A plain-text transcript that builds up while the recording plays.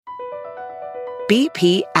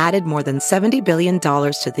BP added more than $70 billion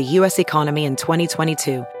to the U.S. economy in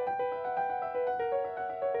 2022.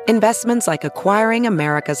 Investments like acquiring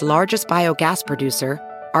America's largest biogas producer,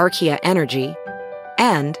 Archaea Energy,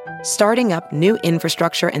 and starting up new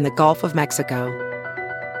infrastructure in the Gulf of Mexico.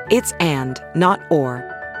 It's and, not or.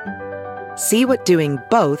 See what doing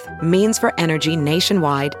both means for energy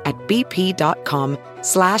nationwide at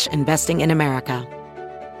bp.com/investing in America.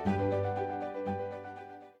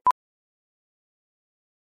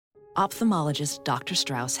 Ophthalmologist Dr.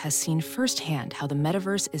 Strauss has seen firsthand how the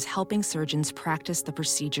metaverse is helping surgeons practice the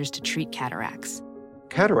procedures to treat cataracts.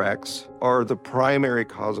 Cataracts are the primary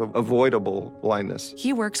cause of avoidable blindness.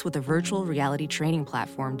 He works with a virtual reality training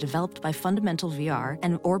platform developed by Fundamental VR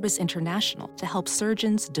and Orbis International to help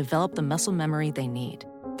surgeons develop the muscle memory they need.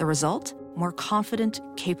 The result? More confident,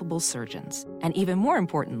 capable surgeons. And even more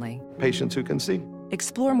importantly, Patients who can see.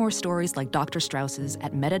 explore more stories like Dr. Strauss's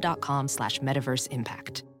at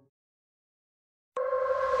meta.com/metaverseimpact.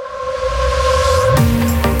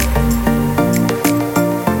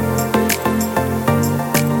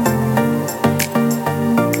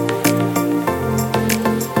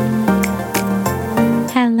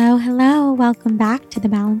 Hello. Welcome back to the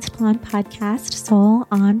Balanced Blonde Podcast, Soul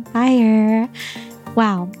on Fire.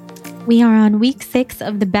 Wow. We are on week 6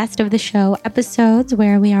 of the Best of the Show episodes,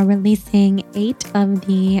 where we are releasing 8 of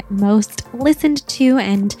the most listened to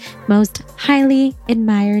and most highly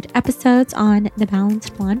admired episodes on the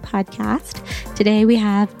Balanced Blonde Podcast. Today we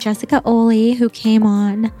have Jessica Olie, who came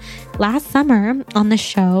on last summer on the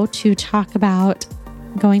show to talk about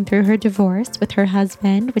going through her divorce with her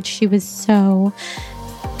husband, which she was so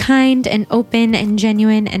kind and open and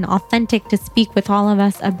genuine and authentic to speak with all of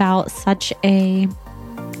us about such a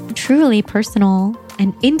truly personal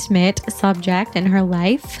and intimate subject in her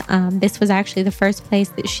life. This was actually the first place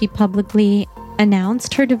that she publicly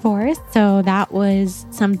announced her divorce. So that was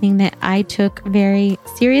something that I took very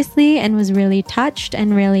seriously and was really touched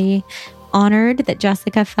and really honored that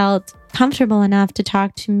Jessica felt comfortable enough to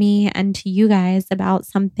talk to me and to you guys about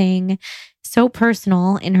something so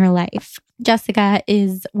personal in her life. Jessica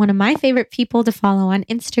is one of my favorite people to follow on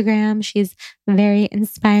Instagram. She's a very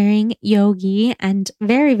inspiring yogi and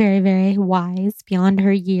very, very, very wise beyond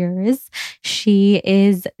her years. She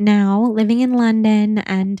is now living in London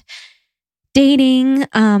and dating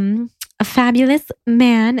a fabulous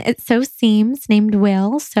man, it so seems, named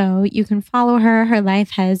Will. So you can follow her. Her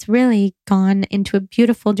life has really gone into a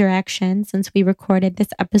beautiful direction since we recorded this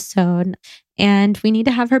episode. And we need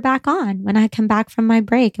to have her back on when I come back from my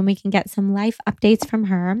break and we can get some life updates from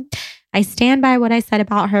her. I stand by what I said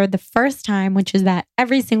about her the first time, which is that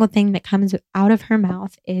every single thing that comes out of her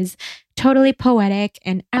mouth is totally poetic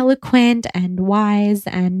and eloquent and wise.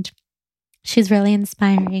 And she's really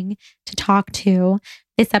inspiring to talk to.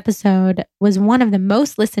 This episode was one of the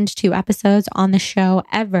most listened to episodes on the show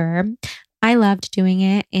ever. I loved doing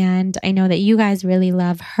it, and I know that you guys really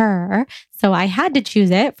love her. So I had to choose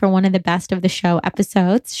it for one of the best of the show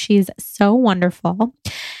episodes. She's so wonderful.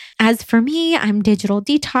 As for me, I'm digital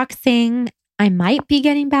detoxing. I might be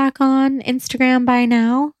getting back on Instagram by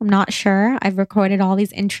now. I'm not sure. I've recorded all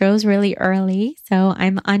these intros really early, so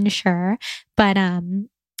I'm unsure. But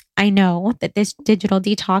I know that this digital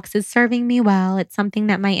detox is serving me well. It's something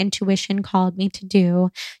that my intuition called me to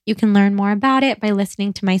do. You can learn more about it by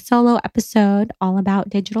listening to my solo episode all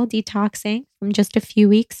about digital detoxing from just a few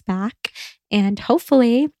weeks back. And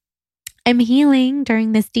hopefully I'm healing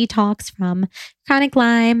during this detox from chronic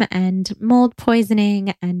Lyme and mold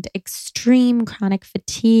poisoning and extreme chronic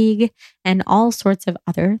fatigue and all sorts of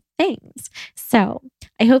other things. So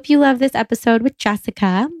I hope you love this episode with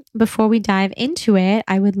Jessica. Before we dive into it,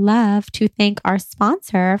 I would love to thank our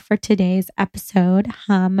sponsor for today's episode,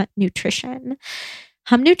 Hum Nutrition.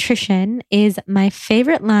 Hum Nutrition is my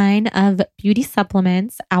favorite line of beauty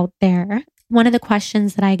supplements out there. One of the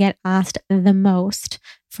questions that I get asked the most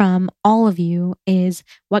from all of you is,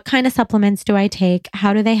 what kind of supplements do I take?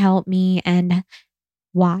 How do they help me? And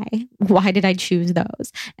why? Why did I choose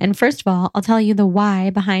those? And first of all, I'll tell you the why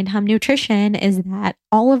behind Hum Nutrition is that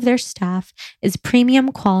all of their stuff is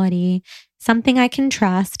premium quality, something I can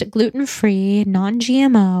trust, gluten-free,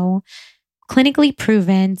 non-GMO, clinically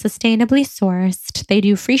proven, sustainably sourced. They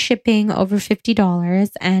do free shipping over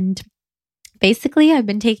 $50. And basically, I've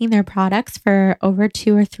been taking their products for over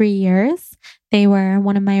 2 or 3 years. They were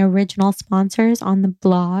one of my original sponsors on the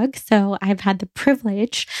blog. So I've had the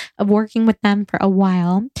privilege of working with them for a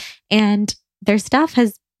while, and their stuff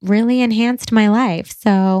has really enhanced my life.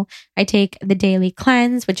 So I take the Daily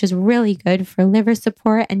Cleanse, which is really good for liver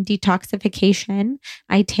support and detoxification.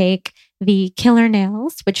 I take the Killer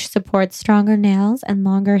Nails, which supports stronger nails and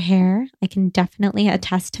longer hair. I can definitely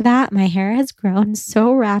attest to that. My hair has grown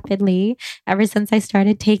so rapidly ever since I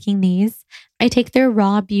started taking these. I take their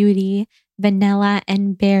Raw Beauty vanilla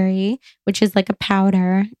and berry, which is like a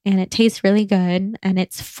powder, and it tastes really good. And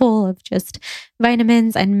it's full of just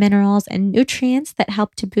vitamins and minerals and nutrients that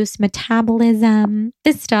help to boost metabolism.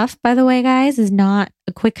 This stuff, by the way, guys, is not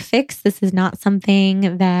a quick fix. This is not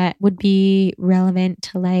something that would be relevant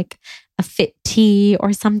to like a fit tea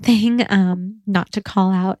or something. Not to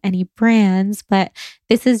call out any brands, but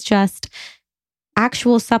this is just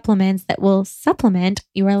actual supplements that will supplement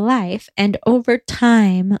your life and over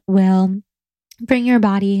time will bring your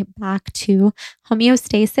body back to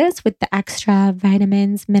homeostasis with the extra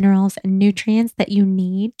vitamins, minerals, and nutrients that you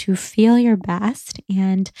need to feel your best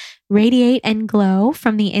and radiate and glow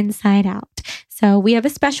from the inside out. So we have a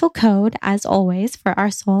special code, as always, for our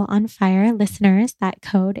Soul on Fire listeners. That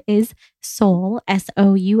code is SOUL,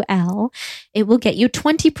 SOUL. It will get you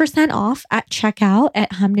 20% off at checkout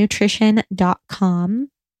at humnutrition.com.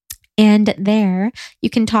 And there you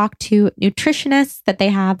can talk to nutritionists that they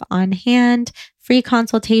have on hand, free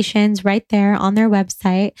consultations right there on their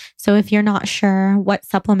website. So if you're not sure what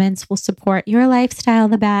supplements will support your lifestyle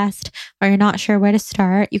the best, or you're not sure where to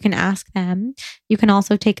start, you can ask them. You can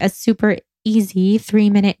also take a super easy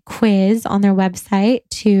 3-minute quiz on their website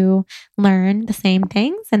to learn the same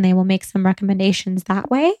things, and they will make some recommendations that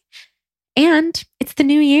way. And it's the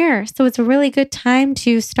new year, so it's a really good time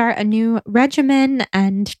to start a new regimen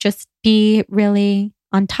and just be really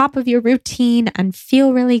on top of your routine and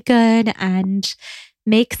feel really good and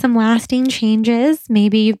make some lasting changes.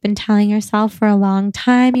 Maybe you've been telling yourself for a long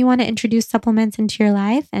time you want to introduce supplements into your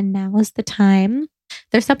life, and now is the time.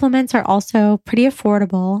 Their supplements are also pretty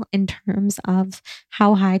affordable in terms of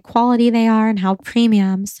how high quality they are and how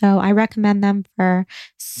premium. So I recommend them for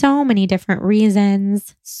so many different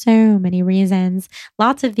reasons,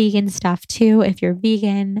 Lots of vegan stuff too, if you're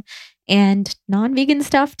vegan, and non-vegan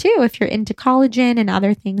stuff too, if you're into collagen and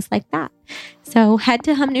other things like that. So head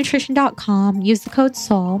to humnutrition.com, use the code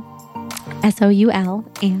SOUL, SOUL,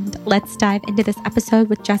 and let's dive into this episode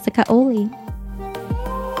with Jessica Olie.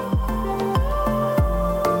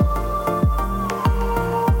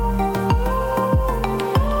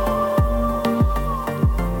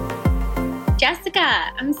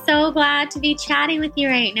 Jessica, I'm so glad to be chatting with you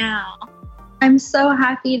right now. I'm so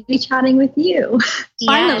happy to be chatting with you.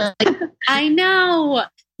 Finally. Yes, I know.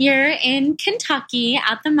 You're in Kentucky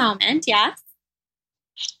at the moment, yes?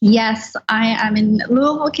 Yes, I am in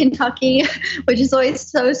Louisville, Kentucky, which is always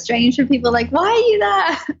so strange for people like, why are you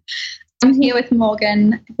there? I'm here with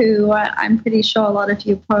Morgan, who I'm pretty sure a lot of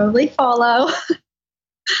you probably follow.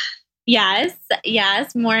 Yes,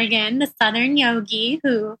 Morgan, the Southern Yogi,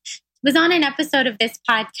 who was on an episode of this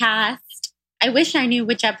podcast. I wish I knew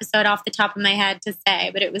which episode off the top of my head to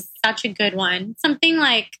say, but it was such a good one. Something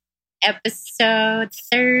like episode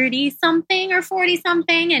 30-something or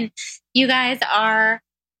 40-something. And you guys are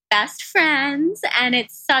best friends. And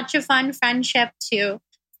it's such a fun friendship to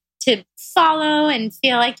follow and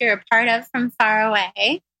feel like you're a part of from far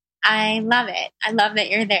away. I love it. I love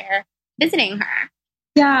that you're there visiting her.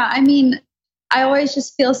 Yeah, I mean, I always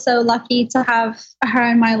just feel so lucky to have her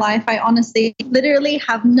in my life. I honestly, literally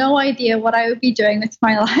have no idea what I would be doing with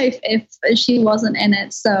my life if she wasn't in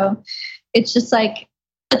it. So it's just like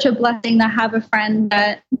such a blessing to have a friend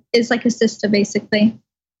that is like a sister, basically.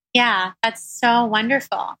 Yeah, that's so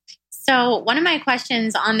wonderful. So one of my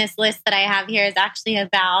questions on this list that I have here is actually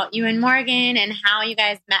about you and Morgan and how you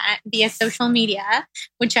guys met via social media,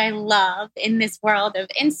 which I love in this world of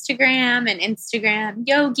Instagram and Instagram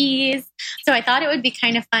yogis. So I thought it would be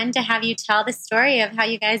kind of fun to have you tell the story of how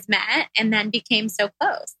you guys met and then became so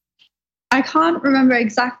close. I can't remember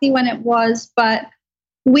exactly when it was, but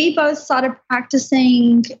we both started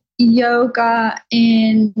practicing yoga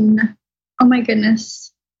in, oh my goodness.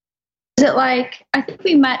 Is it like, I think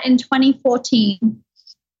we met in 2014,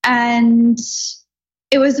 and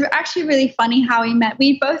it was actually really funny how we met.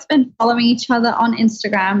 We'd both been following each other on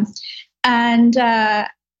Instagram, and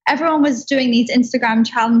everyone was doing these Instagram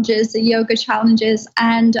challenges, the yoga challenges.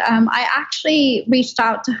 And I actually reached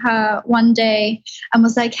out to her one day and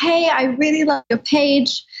was like, hey, I really love your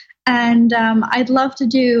page, and I'd love to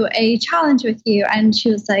do a challenge with you. And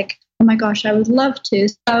she was like, oh my gosh, I would love to.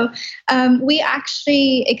 So we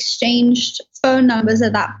actually exchanged phone numbers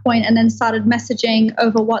at that point and then started messaging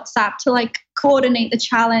over WhatsApp to like coordinate the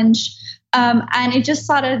challenge. And it just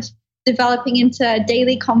started developing into a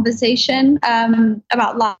daily conversation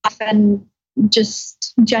about life and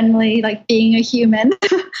just generally like being a human.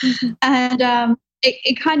 And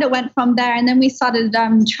it kind of went from there. And then we started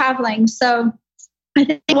traveling. So I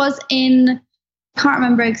think it was I can't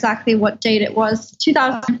remember exactly what date it was,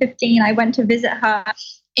 2015. I went to visit her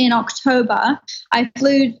in October. I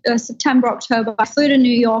flew September, October. I flew to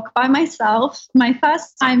New York by myself, my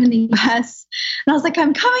first time in the US. And I was like,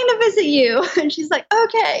 I'm coming to visit you. And she's like,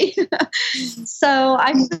 okay. So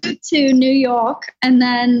I flew to New York and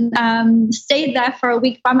then stayed there for a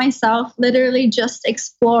week by myself, literally just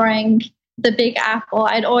exploring the Big Apple.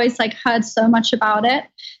 I'd always like heard so much about it.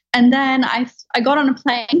 And then I got on a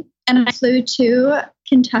plane and I flew to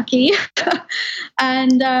Kentucky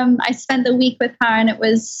and I spent the week with her, and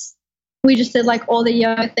we just did like all the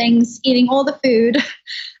yoga things, eating all the food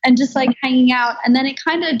and just like hanging out. And then it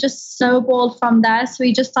kind of just snowballed from there. So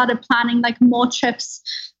we just started planning like more trips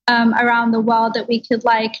around the world that we could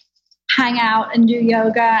like hang out and do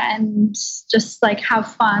yoga and just like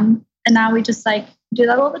have fun. And now we just like do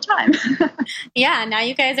that all the time. Yeah, now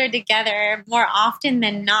you guys are together more often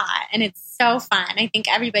than not, and it's so fun. I think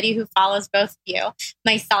everybody who follows both of you,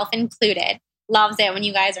 myself included, loves it when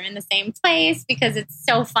you guys are in the same place because it's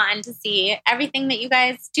so fun to see everything that you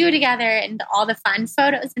guys do together and all the fun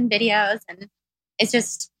photos and videos. And it's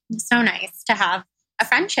just so nice to have a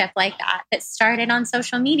friendship like that started on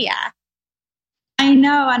social media. I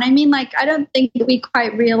know. And I mean, like, I don't think we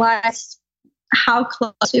quite realized how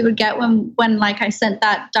close we would get when like I sent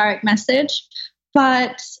that direct message.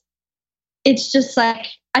 But it's just like,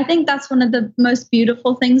 I think that's one of the most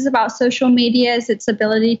beautiful things about social media is its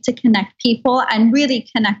ability to connect people and really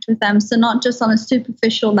connect with them. So not just on a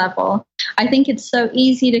superficial level. I think it's so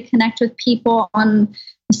easy to connect with people on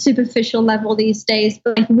a superficial level these days,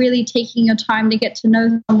 but like really taking your time to get to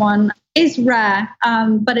know someone is rare.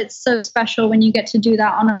 But it's so special when you get to do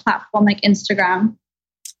that on a platform like Instagram.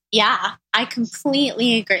 Yeah, I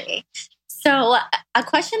completely agree. So a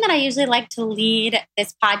question that I usually like to lead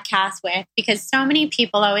this podcast with, because so many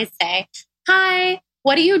people always say, hi,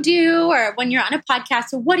 what do you do? Or when you're on a podcast,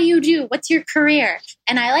 so what do you do? What's your career?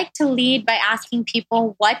 And I like to lead by asking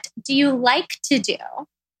people, what do you like to do?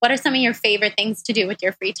 What are some of your favorite things to do with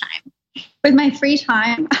your free time? With my free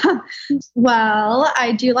time, well,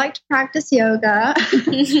 I do like to practice yoga.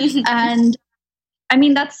 And I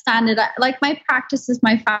mean, that's standard. Like my practice is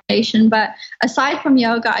my foundation, but aside from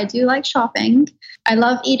yoga, I do like shopping. I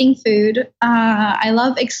love eating food. I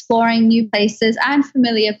love exploring new places and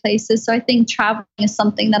familiar places. So I think traveling is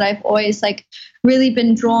something that I've always like really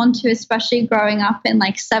been drawn to, especially growing up in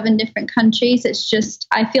like 7 different countries. It's just,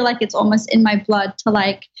 I feel like it's almost in my blood to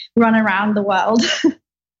like run around the world.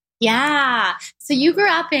 Yeah. So you grew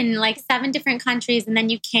up in like 7 different countries and then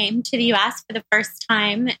you came to the US for the first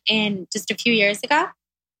time in just a few years ago?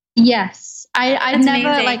 Yes. I never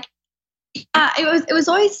amazing. like, it was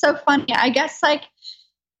always so funny. I guess like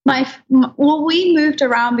we moved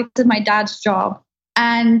around because of my dad's job,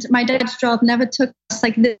 and my dad's job never took us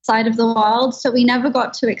like this side of the world. So we never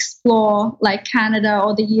got to explore like Canada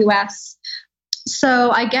or the US.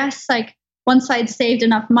 So I guess like, once I'd saved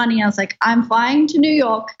enough money, I was like, I'm flying to New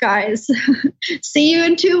York, guys. See you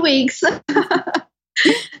in 2 weeks.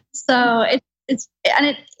 So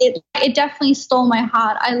it definitely stole my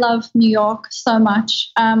heart. I love New York so much.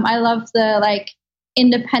 I love the like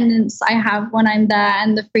independence I have when I'm there,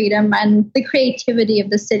 and the freedom and the creativity of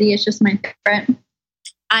the city is just my favorite.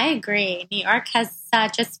 I agree. New York has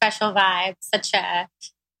such a special vibe, such a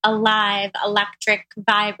alive, electric,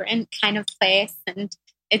 vibrant kind of place, and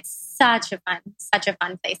it's such a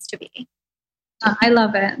fun place to be. I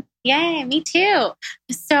love it. Yay, me too.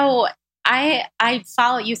 So I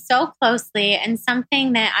follow you so closely, and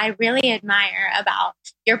something that I really admire about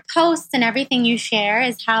your posts and everything you share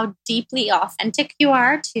is how deeply authentic you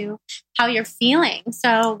are to how you're feeling.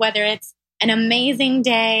 So whether it's an amazing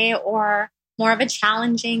day or more of a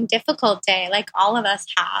challenging, difficult day, like all of us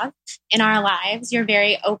have in our lives, you're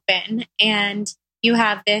very open, and you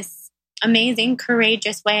have this amazing,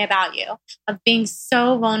 courageous way about you of being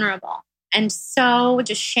so vulnerable and so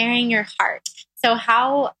just sharing your heart. So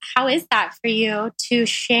how is that for you to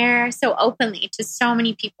share so openly to so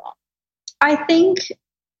many people? I think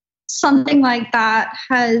something like that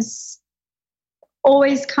has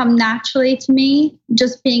always come naturally to me,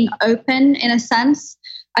 just being open in a sense.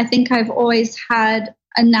 I think I've always had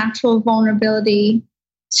a natural vulnerability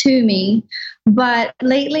to me. But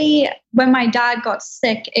lately, when my dad got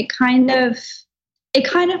sick, it kind of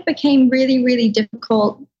became really, really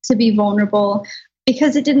difficult to be vulnerable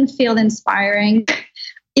because it didn't feel inspiring.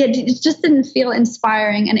 It just didn't feel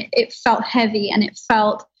inspiring, and it felt heavy, and it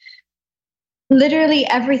felt literally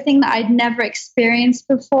everything that I'd never experienced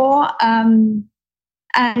before. And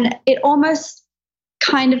it almost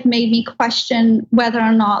kind of made me question whether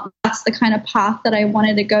or not that's the kind of path that I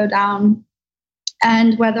wanted to go down,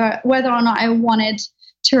 and whether or not I wanted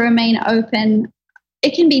to remain open.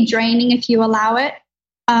 It can be draining if you allow it.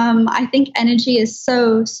 I think energy is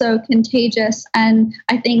so contagious, and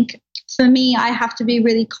I think for me, I have to be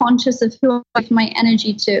really conscious of who I give my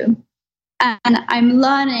energy to. And I'm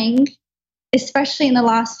learning, especially in the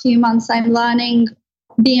last few months, I'm learning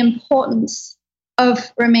the importance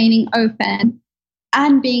of remaining open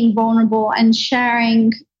and being vulnerable and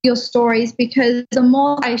sharing your stories, because the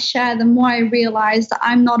more I share, the more I realize that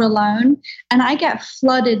I'm not alone. And I get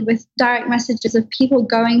flooded with direct messages of people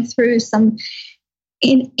going through some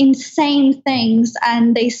insane things,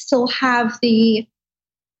 and they still have a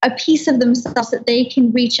piece of themselves that they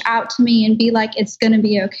can reach out to me and be like, it's going to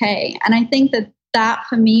be okay. And I think that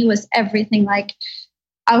for me was everything. Like,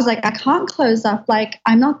 I was like, I can't close up. Like,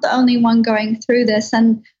 I'm not the only one going through this.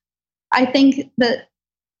 And I think that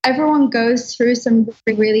everyone goes through some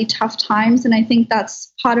really, really tough times. And I think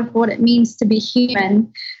that's part of what it means to be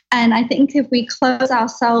human. And I think if we close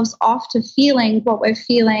ourselves off to feeling what we're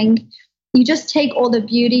feeling, you just take all the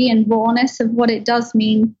beauty and rawness of what it does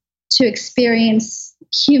mean to experience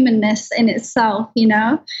humanness in itself, you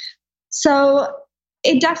know? So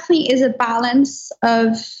it definitely is a balance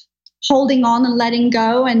of holding on and letting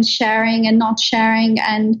go, and sharing and not sharing,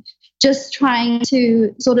 and just trying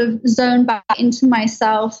to sort of zone back into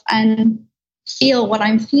myself and feel what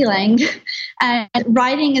I'm feeling. And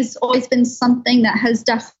writing has always been something that has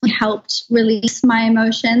definitely helped release my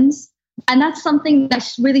emotions. And that's something that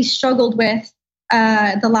I really struggled with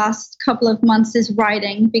the last couple of months, is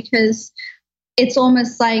writing, because it's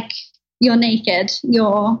almost like you're naked.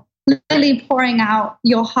 You're literally pouring out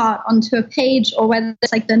your heart onto a page, or whether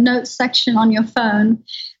it's like the notes section on your phone.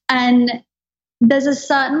 And there's a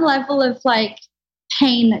certain level of like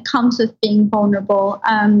pain that comes with being vulnerable.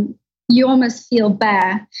 You almost feel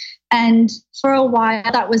bare. And for a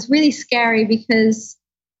while, that was really scary, because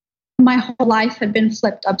my whole life had been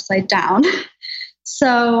flipped upside down.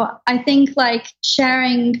 So I think like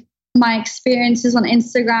sharing my experiences on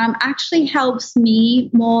Instagram actually helps me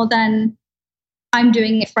more than I'm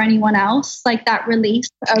doing it for anyone else. Like that release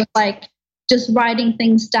of like just writing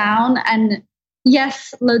things down. And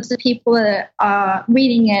yes, loads of people are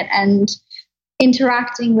reading it and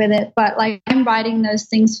interacting with it, but like I'm writing those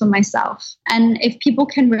things for myself. And if people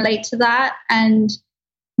can relate to that and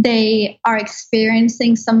they are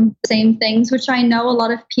experiencing some of the same things, which I know a lot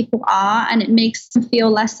of people are, and it makes them feel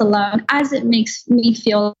less alone, as it makes me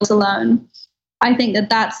feel less alone, I think that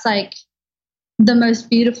that's like the most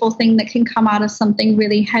beautiful thing that can come out of something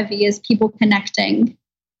really heavy, is people connecting.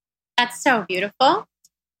 That's so beautiful.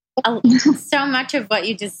 So much of what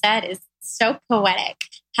you just said is so poetic,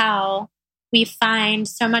 how we find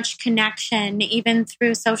so much connection even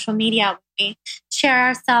through social media when we share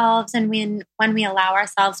ourselves and when we allow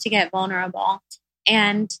ourselves to get vulnerable.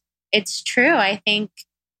 And it's true. I think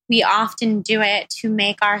we often do it to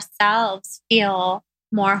make ourselves feel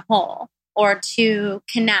more whole or to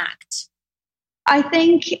connect. I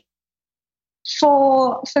think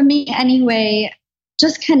for me anyway,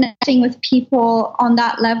 just connecting with people on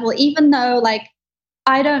that level, even though like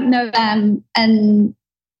I don't know them and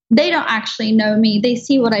they don't actually know me. They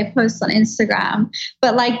see what I post on Instagram,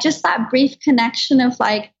 but like just that brief connection of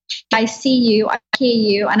like, I see you, I hear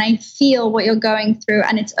you, and I feel what you're going through,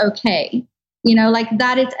 and it's okay. You know, like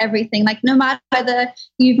that is everything. Like no matter whether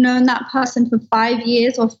you've known that person for 5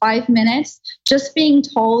 years or 5 minutes, just being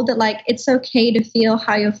told that like it's okay to feel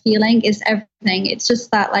how you're feeling is everything. It's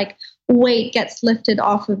just that like weight gets lifted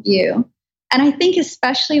off of you. And I think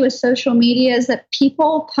especially with social media is that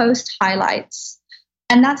people post highlights.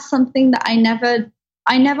 And that's something that I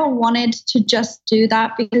never wanted to just do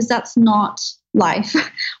that, because that's not life.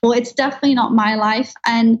 Well, it's definitely not my life.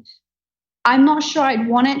 And I'm not sure I'd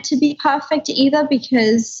want it to be perfect either,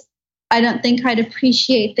 because I don't think I'd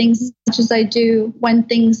appreciate things as much as I do when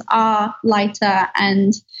things are lighter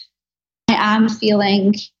and I am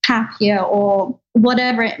feeling happier or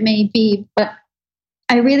whatever it may be. But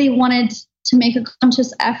I really wanted to make a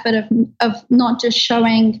conscious effort of not just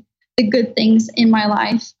showing the good things in my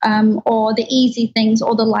life, or the easy things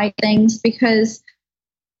or the light things, because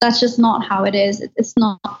that's just not how it is. It's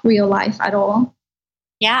not real life at all.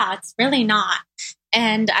 Yeah, it's really not.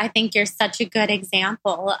 And I think you're such a good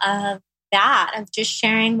example of that, of just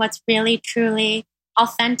sharing what's really, truly,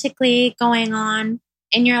 authentically going on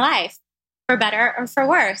in your life, for better or for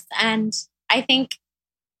worse. And I think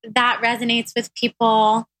that resonates with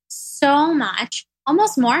people so much,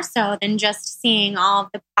 almost more so than just seeing all of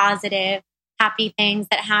the positive, happy things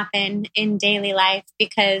that happen in daily life,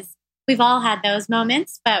 because we've all had those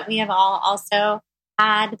moments, but we have all also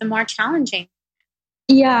had the more challenging.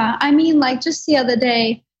 Yeah. I mean, like just the other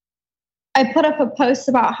day, I put up a post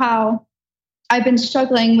about how I've been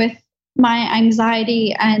struggling with my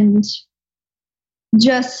anxiety and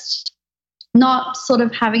just not sort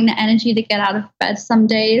of having the energy to get out of bed some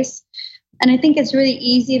days. And I think it's really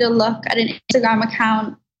easy to look at an Instagram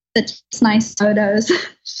account that takes nice photos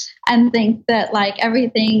and think that like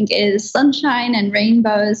everything is sunshine and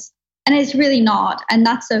rainbows. And it's really not. And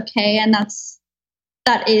that's okay. And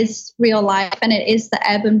that is real life. And it is the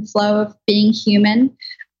ebb and flow of being human.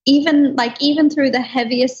 Even through the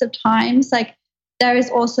heaviest of times, like there is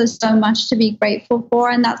also so much to be grateful for.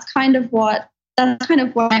 And that's kind of where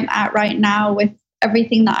I'm at right now with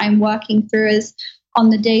everything that I'm working through. Is on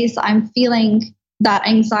the days that I'm feeling that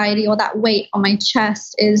anxiety or that weight on my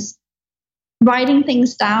chest, is writing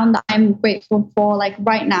things down that I'm grateful for, like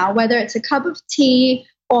right now, whether it's a cup of tea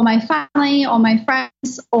or my family or my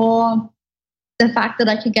friends or the fact that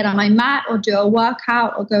I could get on my mat or do a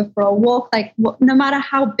workout or go for a walk, like no matter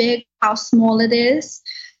how big, how small it is,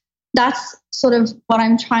 that's sort of what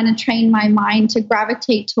I'm trying to train my mind to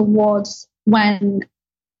gravitate towards when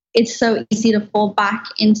it's so easy to fall back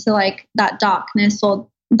into like that darkness or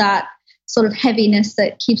that sort of heaviness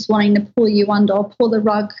that keeps wanting to pull you under or pull the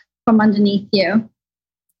rug from underneath you.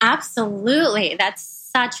 Absolutely. That's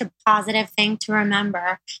such a positive thing to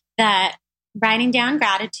remember, that writing down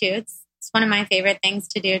gratitudes, it's one of my favorite things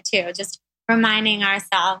to do too, just reminding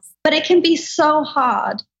ourselves. But it can be so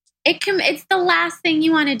hard. It's the last thing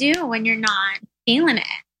you want to do when you're not feeling it.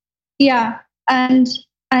 Yeah. And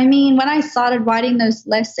I mean, when I started writing those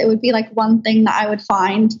lists, it would be like one thing that I would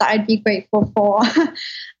find that I'd be grateful for.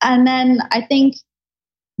 And then I think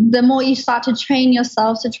the more you start to train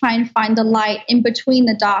yourself to try and find the light in between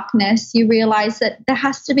the darkness, you realize that there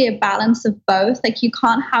has to be a balance of both. Like you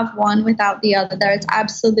can't have one without the other. There is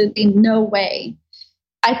absolutely no way.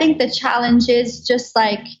 I think the challenge is just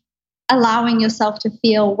like allowing yourself to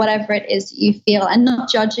feel whatever it is that you feel and not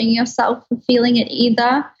judging yourself for feeling it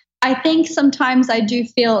either. I think sometimes I do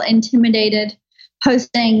feel intimidated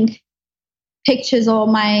posting pictures or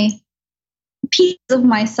my piece of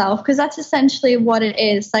myself, because that's essentially what it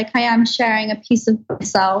is. Like I am sharing a piece of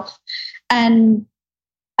myself, and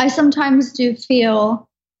I sometimes do feel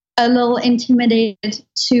a little intimidated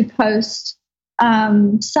to post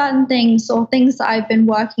certain things or things that I've been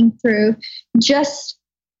working through, just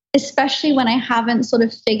especially when I haven't sort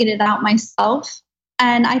of figured it out myself.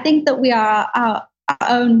 And I think that we are our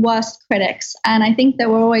own worst critics. And I think that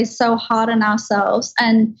we're always so hard on ourselves.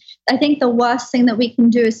 And I think the worst thing that we can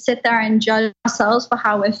do is sit there and judge ourselves for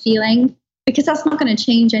how we're feeling, because that's not going to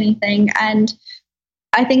change anything. And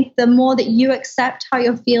I think the more that you accept how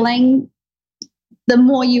you're feeling, the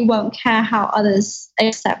more you won't care how others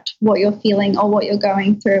accept what you're feeling or what you're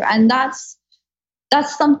going through. And that's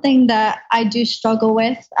something that I do struggle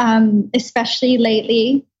with, especially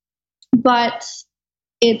lately. But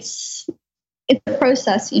it's a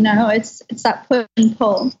process, it's that push and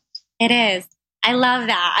pull. It is. I love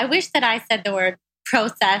that. I wish that I said the word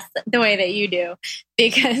process the way that you do,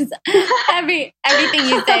 because everything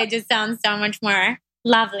you say just sounds so much more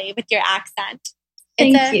lovely with your accent.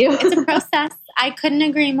 Thank you. It's a process. I couldn't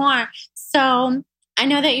agree more. So I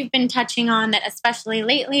know that you've been touching on that, especially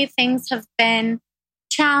lately, things have been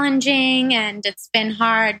challenging and it's been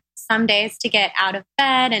hard some days to get out of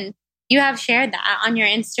bed. And you have shared that on your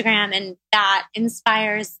Instagram, and that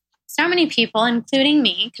inspires so many people, including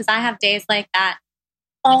me, because I have days like that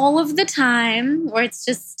all of the time where it's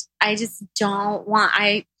just, I don't want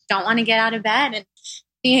to get out of bed and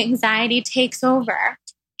the anxiety takes over.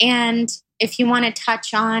 And if you want to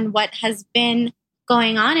touch on what has been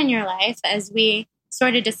going on in your life, as we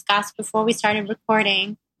sort of discussed before we started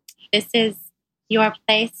recording, this is your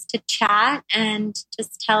place to chat and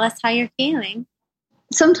just tell us how you're feeling.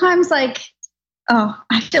 Sometimes I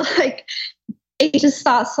feel like it just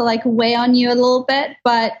starts to weigh on you a little bit.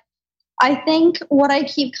 But I think what I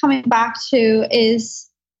keep coming back to is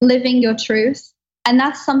living your truth. And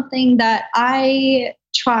that's something that I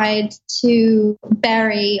tried to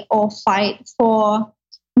bury or fight for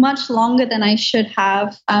much longer than I should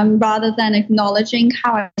have, rather than acknowledging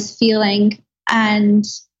how I was feeling and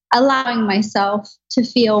allowing myself to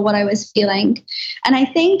feel what I was feeling. And I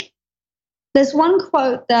think there's one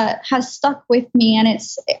quote that has stuck with me, and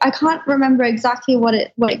I can't remember exactly what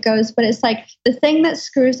it goes, but it's like, the thing that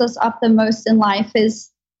screws us up the most in life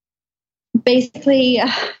is basically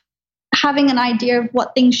having an idea of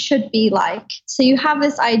what things should be like. So you have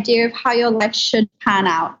this idea of how your life should pan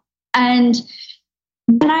out. And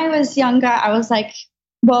when I was younger, I was like,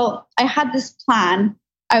 well, I had this plan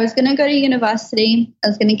I was going to go to university. I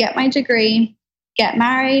was going to get my degree, get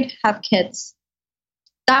married, have kids.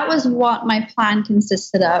 That was what my plan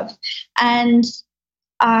consisted of. And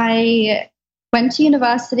I went to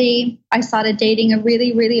university. I started dating a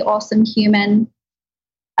really, really awesome human,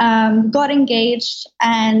 got engaged,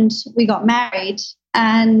 and we got married.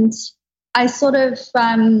 And I sort of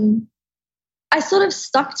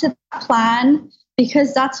stuck to that plan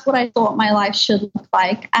because that's what I thought my life should look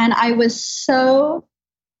like. And I was so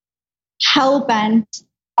hell-bent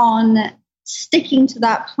on sticking to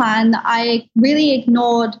that plan that I really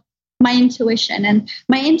ignored my intuition. And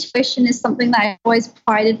my intuition is something that I always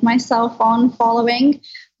prided myself on following.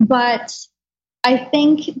 But I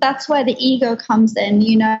think that's where the ego comes in.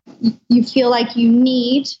 You know, you feel like you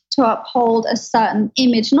need to uphold a certain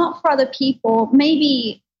image, not for other people,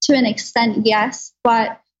 maybe to an extent, yes,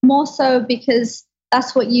 but more so because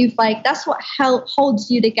that's what that's what holds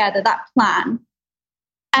you together, that plan.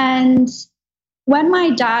 And when my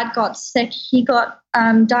dad got sick, he got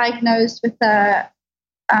diagnosed with a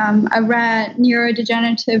rare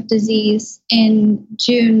neurodegenerative disease in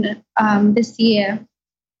June this year.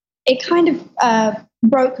 It kind of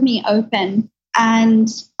broke me open, and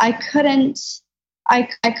I couldn't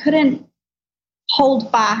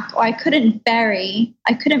hold back, or I couldn't bury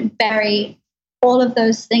all of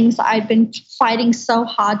those things that I'd been fighting so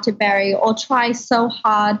hard to bury or try so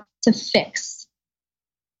hard to fix.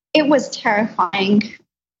 It was terrifying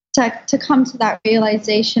to come to that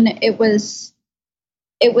realization. It was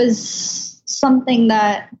something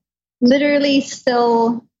that literally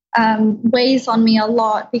still weighs on me a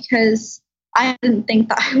lot because I didn't think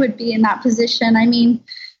that I would be in that position. I mean,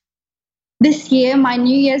 this year, my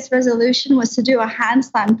New Year's resolution was to do a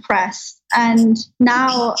handstand press. And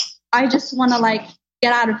now I just want to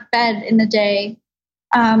get out of bed in the day.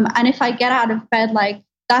 And if I get out of bed,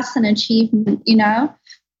 that's an achievement, you know,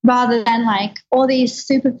 rather than all these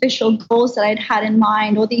superficial goals that I'd had in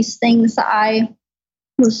mind, or these things that I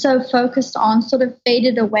was so focused on sort of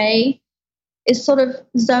faded away. It sort of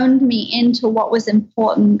zoned me into what was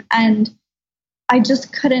important. And I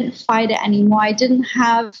just couldn't fight it anymore. I didn't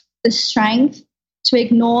have the strength to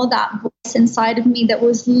ignore that voice inside of me that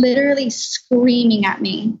was literally screaming at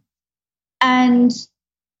me. And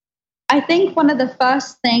I think one of the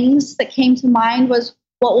first things that came to mind was,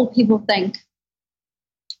 what will people think?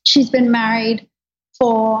 She's been married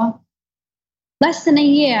for less than a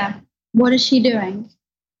year. What is she doing?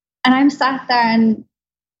 And I'm sat there and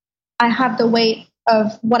I have the weight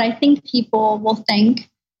of what I think people will think,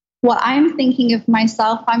 what I'm thinking of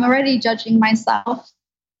myself. I'm already judging myself.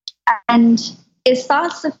 And it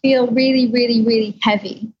starts to feel really, really, really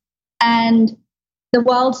heavy. And the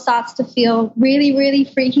world starts to feel really, really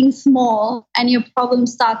freaking small, and your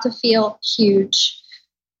problems start to feel huge.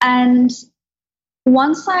 And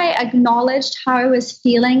once I acknowledged how I was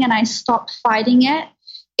feeling and I stopped fighting it,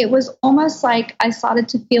 it was almost like I started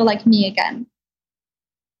to feel like me again.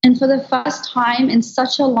 And for the first time in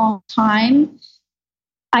such a long time,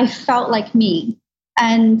 I felt like me.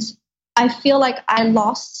 And I feel like I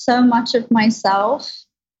lost so much of myself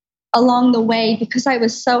along the way because I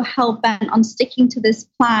was so hell-bent on sticking to this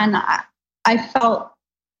plan. I felt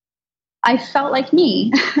like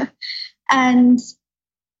me. And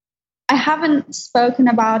I haven't spoken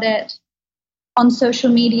about it on social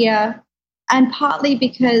media, and partly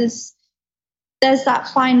because there's that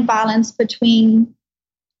fine balance between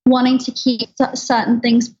wanting to keep certain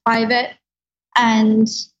things private and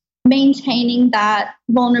maintaining that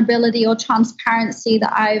vulnerability or transparency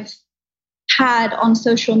that I've had on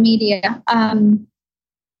social media.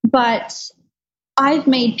 But I've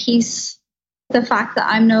made peace with the fact that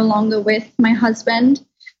I'm no longer with my husband.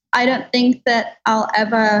 I don't think that I'll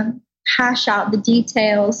ever hash out the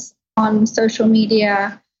details on social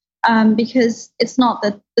media because it's not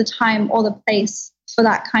the time or the place for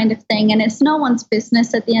that kind of thing. And it's no one's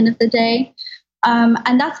business at the end of the day.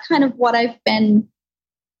 And that's kind of what I've been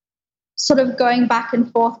sort of going back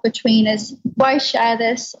and forth between is, do I share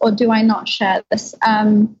this or do I not share this?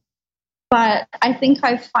 But I think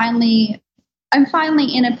I'm finally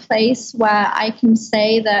in a place where I can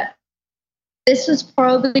say that this was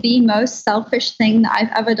probably the most selfish thing that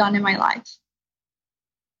I've ever done in my life.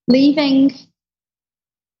 Leaving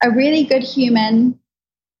a really good human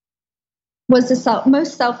was the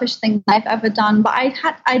most selfish thing I've ever done. But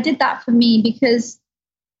I did that for me because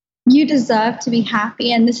you deserve to be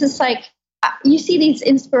happy. And this is you see these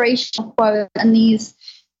inspirational quotes and these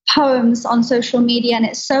poems on social media, and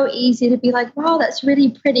it's so easy to be like, wow, that's really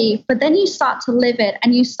pretty. But then you start to live it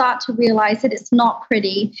and you start to realize that it's not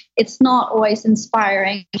pretty. It's not always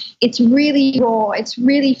inspiring. It's really raw. It's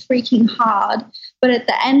really freaking hard. But at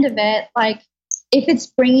the end of it, like, if it's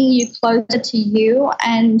bringing you closer to you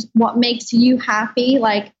and what makes you happy,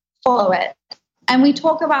 like, follow it. And we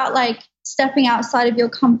talk about like stepping outside of your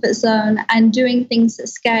comfort zone and doing things that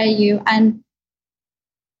scare you. And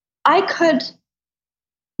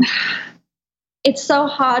it's so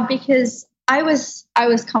hard because I was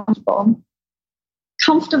comfortable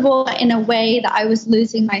in a way that I was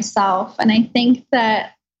losing myself. And I think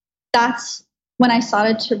that's when I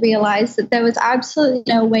started to realize that there was absolutely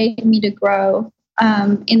no way for me to grow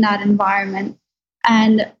in that environment.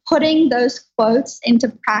 And putting those quotes into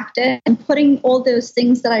practice and putting all those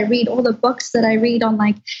things that I read, all the books that I read on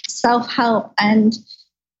like self-help and,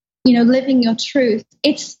 you know, living your truth,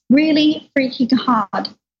 it's really freaking hard.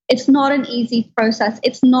 It's not an easy process.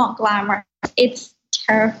 It's not glamorous. It's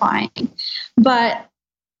terrifying. But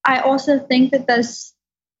I also think that those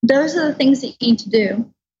are the things that you need to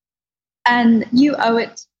do. And you owe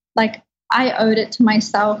it, like I owed it to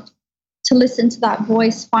myself to listen to that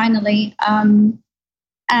voice finally.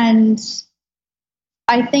 And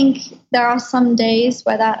I think there are some days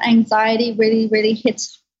where that anxiety really, really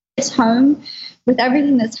hits home with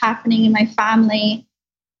everything that's happening in my family.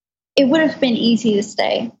 It would have been easy to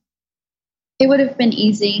stay. It would have been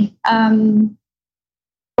easy. But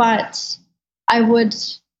I would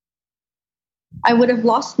have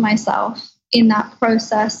lost myself in that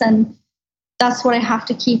process. And that's what I have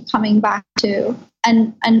to keep coming back to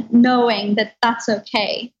and knowing that that's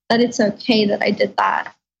okay, that it's okay that I did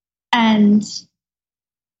that. And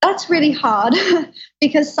that's really hard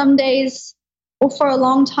because some days, or for a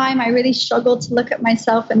long time, I really struggled to look at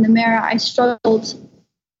myself in the mirror. I struggled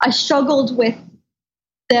with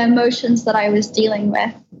the emotions that I was dealing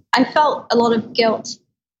with. I felt a lot of guilt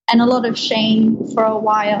and a lot of shame for a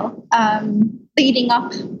while, leading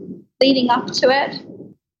up to it.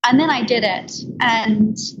 And then I did it.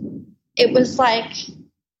 And it was like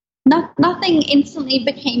nothing instantly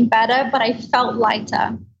became better, but I felt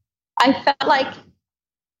lighter. I felt like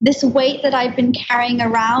this weight that I'd been carrying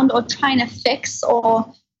around or trying to fix,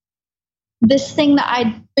 or this thing that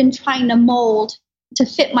I'd been trying to mold to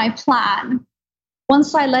fit my plan,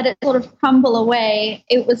 once I let it sort of crumble away,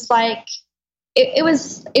 it was like, it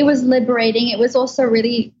was liberating. It was also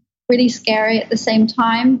really, really scary at the same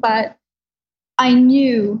time. But I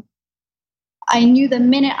knew the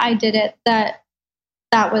minute I did it that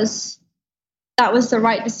was the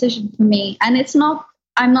right decision for me. And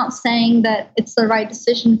I'm not saying that it's the right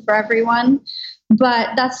decision for everyone, but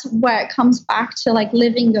that's where it comes back to like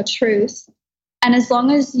living your truth. And as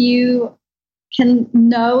long as you can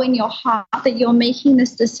know in your heart that you're making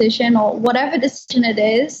this decision, or whatever decision it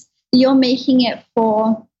is, you're making it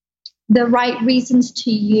for the right reasons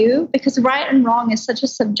to you, because right and wrong is such a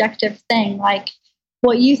subjective thing. Like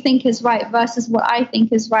what you think is right versus what I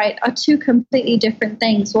think is right are two completely different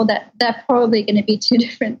things. Well, they're probably going to be two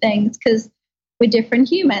different things because we're different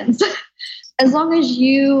humans. As long as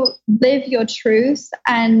you live your truth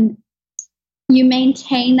and you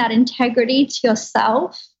maintain that integrity to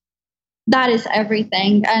yourself, that is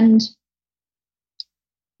everything. And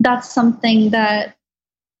that's something that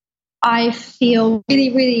I feel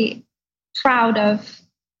really, really proud of,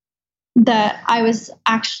 that I was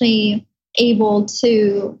actually able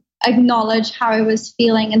to acknowledge how I was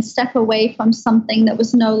feeling and step away from something that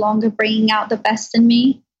was no longer bringing out the best in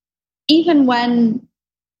me, even when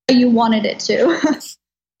you wanted it to.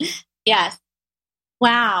 Yes.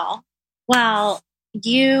 Wow. Well,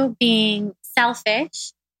 you being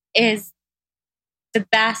selfish is the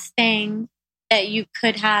best thing that you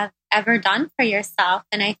could have ever done for yourself.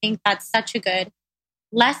 And I think that's such a good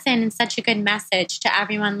lesson and such a good message to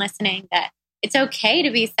everyone listening, that it's okay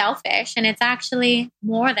to be selfish, and it's actually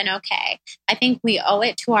more than okay. I think we owe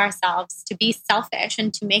it to ourselves to be selfish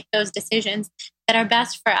and to make those decisions that are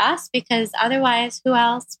best for us, because otherwise, who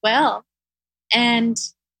else will? And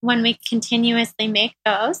when we continuously make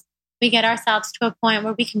those, we get ourselves to a point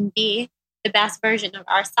where we can be the best version of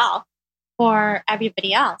ourselves for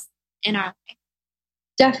everybody else in our life.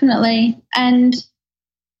 Definitely. And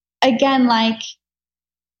again, like,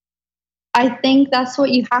 I think that's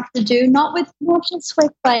what you have to do, not just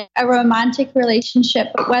with like a romantic relationship,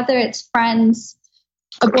 but whether it's friends,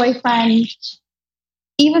 a boyfriend,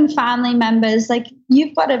 even family members. Like,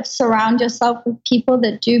 you've got to surround yourself with people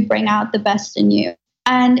that do bring out the best in you.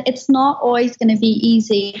 And it's not always going to be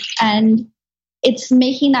easy. And it's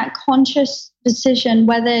making that conscious decision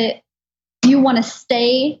whether you want to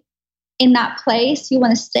stay in that place, you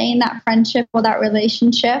want to stay in that friendship or that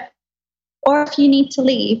relationship, or if you need to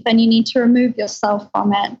leave and you need to remove yourself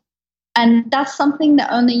from it. And that's something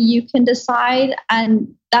that only you can decide.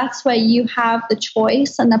 And that's where you have the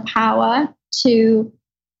choice and the power to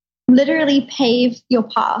literally pave your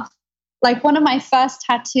path. Like one of my first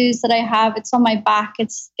tattoos that I have, it's on my back.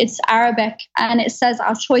 It's Arabic and it says,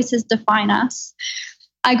 "Our choices define us."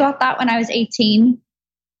 I got that when I was 18.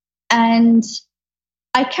 And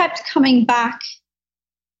I kept coming back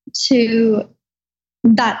to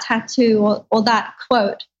that tattoo or that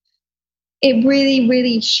quote. It really,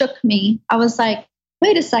 really shook me. I was like,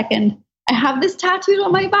 wait a second, I have this tattooed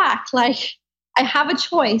on my back. Like, I have a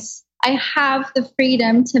choice. I have the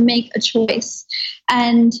freedom to make a choice.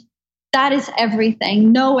 And that is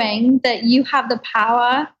everything. Knowing that you have the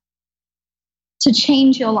power to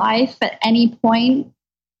change your life at any point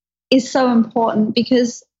is so important,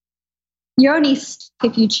 because you're only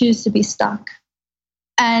stuck if you choose to be stuck.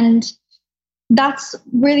 And that's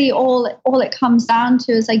really all it comes down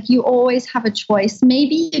to, is like, you always have a choice.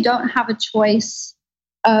 Maybe you don't have a choice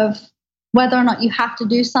of whether or not you have to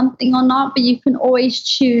do something or not, but you can always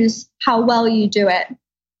choose how well you do it.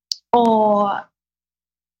 Or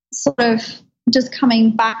sort of just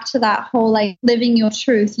coming back to that whole, like, living your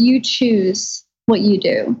truth. You choose what you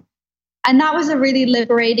do. And that was a really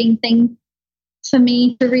liberating thing for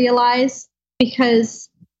me to realize, because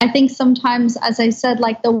I think sometimes, as I said,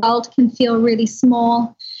 like, the world can feel really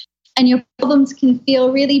small and your problems can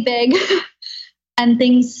feel really big and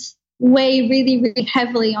things weigh really, really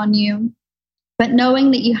heavily on you. But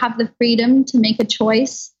knowing that you have the freedom to make a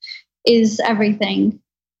choice is everything.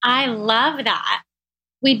 I love that.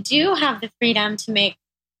 We do have the freedom to make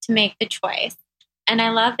the choice. And I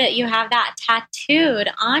love that you have that tattooed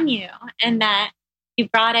on you and that you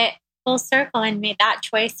brought it full circle and made that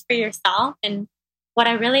choice for yourself. And what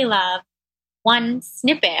I really love, one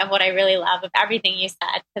snippet of what I really love of everything you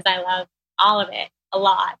said, because I love all of it a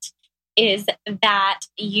lot, is that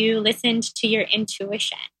you listened to your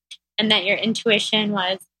intuition and that your intuition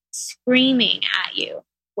was screaming at you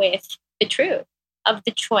with the truth of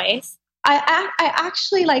the choice. I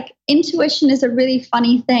actually, like, intuition is a really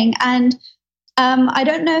funny thing. And I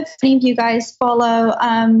don't know if any of you guys follow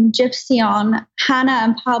Gypsy on Hannah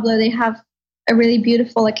and Pablo. They have a really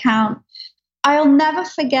beautiful account. I'll never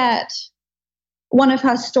forget one of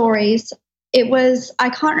her stories. It was, I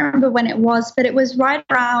can't remember when it was, but it was right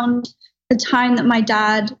around the time that my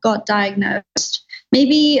dad got diagnosed.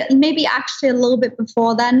 Maybe actually a little bit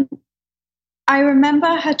before then. I remember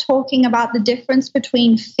her talking about the difference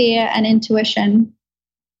between fear and intuition.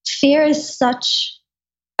 Fear is such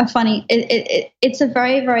a funny, it's a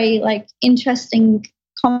very, very, like, interesting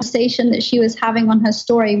conversation that she was having on her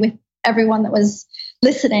story with everyone that was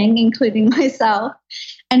listening, including myself.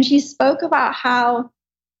 And she spoke about how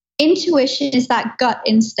intuition is that gut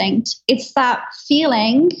instinct. It's that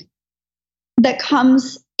feeling that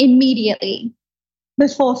comes immediately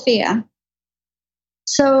before fear.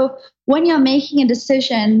 So when you're making a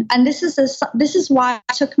decision, and this is why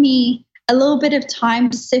it took me a little bit of time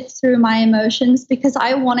to sift through my emotions, because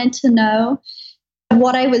I wanted to know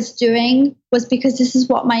what I was doing was because this is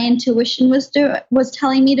what my intuition was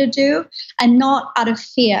telling me to do, and not out of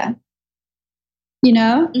fear, you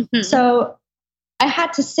know? Mm-hmm. So I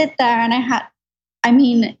had to sit there, and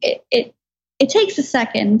it takes a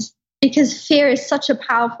second, because fear is such a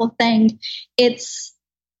powerful thing. It's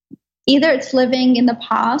either it's living in the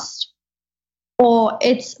past or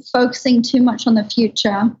it's focusing too much on the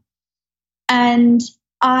future. And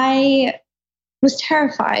I was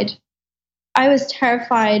terrified. I was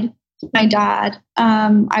terrified for my dad.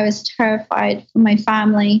 I was terrified for my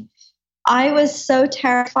family. I was so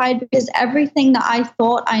terrified because everything that I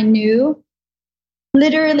thought I knew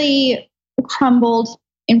literally crumbled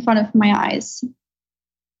in front of my eyes.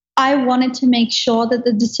 I wanted to make sure that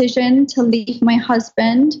the decision to leave my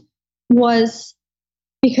husband was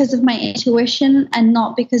because of my intuition and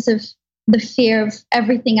not because of the fear of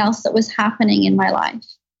everything else that was happening in my life.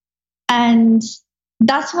 And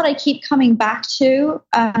that's what I keep coming back to,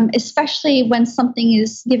 especially when something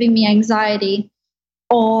is giving me anxiety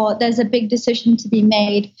or there's a big decision to be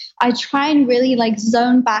made. I try and really, like,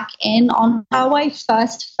 zone back in on how I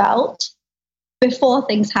first felt before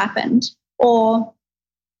things happened or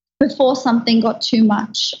before something got too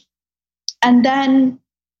much. And then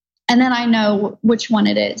I know which one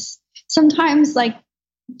it is. Sometimes, like,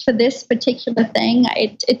 for this particular thing,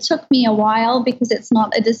 it took me a while because it's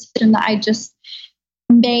not a decision that I just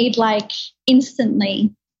made, like,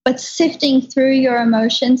 instantly. But sifting through your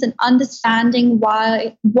emotions and understanding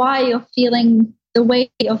why you're feeling the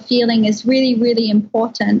way you're feeling is really, really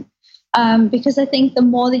important. Because I think the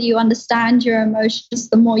more that you understand your emotions,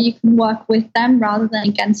 the more you can work with them rather than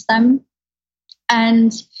against them.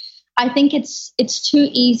 And I think it's too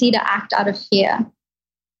easy to act out of fear.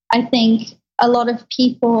 I think a lot of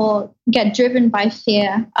people get driven by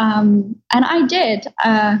fear. And I did.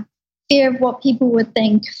 Fear of what people would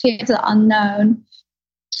think, fear of the unknown.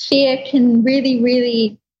 Fear can really,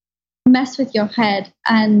 really mess with your head.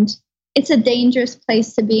 And it's a dangerous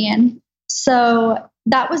place to be in. So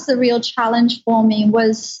that was the real challenge for me,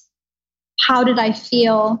 was how did I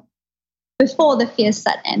feel before the fear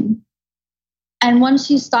set in? And once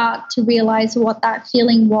you start to realize what that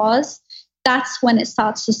feeling was, that's when it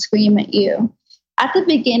starts to scream at you. At the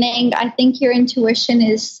beginning, I think your intuition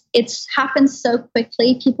it's happens so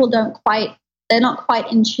quickly, they're not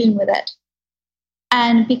quite in tune with it.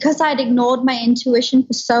 And because I'd ignored my intuition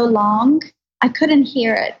for so long, I couldn't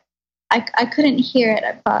hear it. I couldn't hear it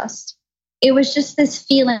at first. It was just this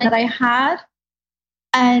feeling that I had,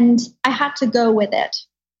 and I had to go with it.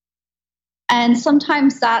 And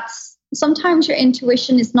sometimes your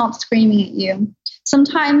intuition is not screaming at you.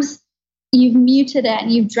 Sometimes you've muted it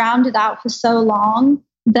and you've drowned it out for so long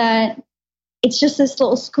that it's just this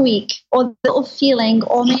little squeak or little feeling,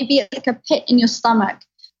 or maybe it's like a pit in your stomach.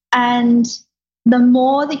 And the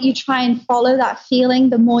more that you try and follow that feeling,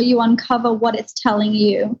 the more you uncover what it's telling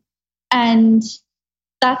you. And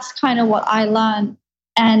that's kind of what I learned.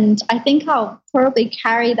 And I think I'll probably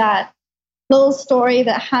carry that little story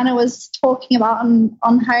that Hannah was talking about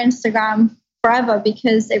on her Instagram forever,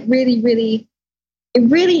 because it really, really,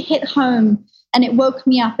 hit home, and it woke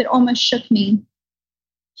me up. It almost shook me.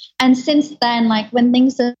 And since then, like when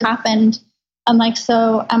things have happened, I'm like,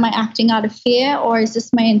 so am I acting out of fear, or is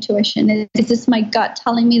this my intuition? Is this my gut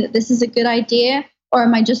telling me that this is a good idea, or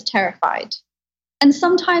am I just terrified? And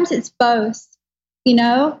sometimes it's both,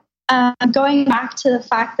 going back to the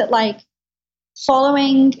fact that like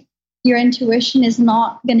following your intuition is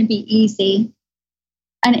not going to be easy.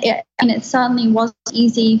 And it certainly wasn't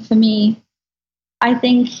easy for me. I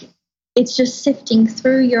think it's just sifting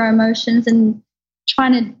through your emotions and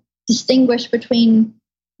trying to distinguish between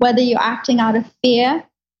whether you're acting out of fear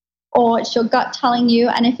or it's your gut telling you.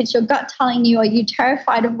 And if it's your gut telling you, are you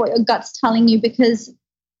terrified of what your gut's telling you because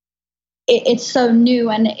it's so new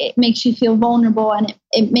and it makes you feel vulnerable and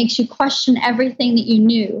it makes you question everything that you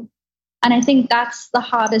knew. And I think that's the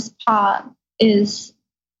hardest part, is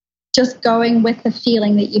just going with the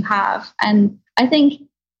feeling that you have. And I think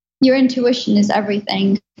your intuition is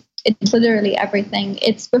everything. It's literally everything.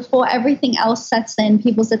 It's before everything else sets in,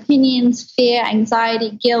 people's opinions, fear,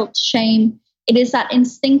 anxiety, guilt, shame. It is that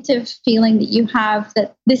instinctive feeling that you have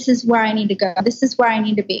that this is where I need to go. This is where I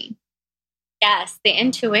need to be. Yes, the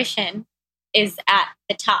intuition is at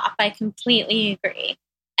the top. I completely agree.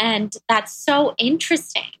 And that's so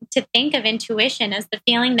interesting to think of intuition as the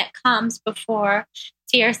feeling that comes before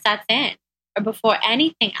fear sets in or before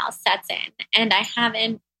anything else sets in. And I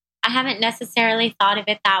haven't necessarily thought of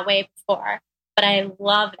it that way before, but I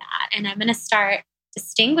love that. And I'm going to start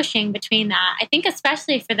distinguishing between that. I think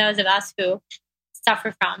especially for those of us who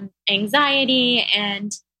suffer from anxiety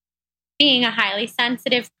and being a highly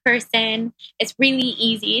sensitive person, it's really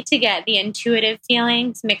easy to get the intuitive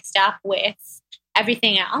feelings mixed up with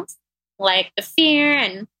everything else, like the fear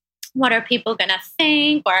and what are people going to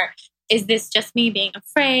think, or is this just me being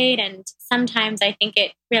afraid? And sometimes I think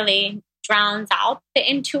it really drowns out the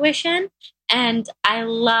intuition. And I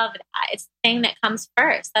love that. It's the thing that comes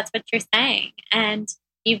first. That's what you're saying. And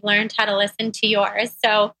you've learned how to listen to yours.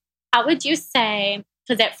 So how would you say,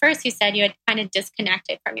 because at first you said you had kind of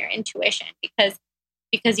disconnected from your intuition because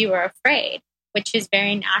you were afraid, which is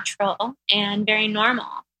very natural and very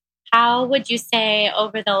normal. How would you say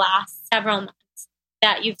over the last several months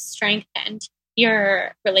that you've strengthened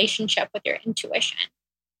your relationship with your intuition?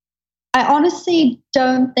 I honestly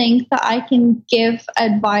don't think that I can give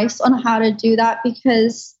advice on how to do that,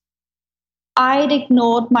 because I'd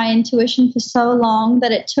ignored my intuition for so long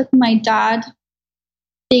that it took my dad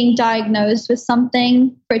being diagnosed with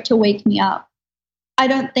something for it to wake me up. I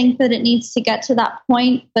don't think that it needs to get to that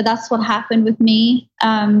point, but that's what happened with me.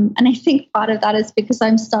 And I think part of that is because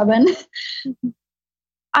I'm stubborn.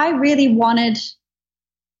 I wanted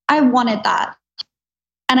that.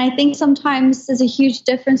 And I think sometimes there's a huge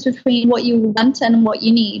difference between what you want and what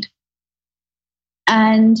you need.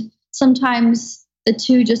 And sometimes the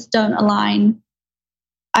two just don't align.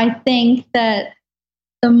 I think that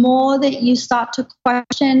the more that you start to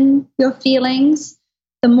question your feelings,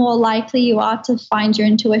 the more likely you are to find your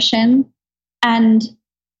intuition and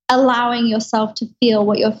allowing yourself to feel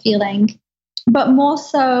what you're feeling. But more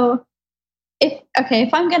so,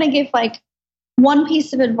 if I'm going to give like one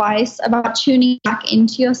piece of advice about tuning back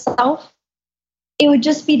into yourself, it would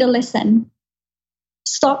just be to listen.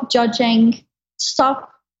 Stop judging.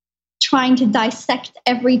 Stop trying to dissect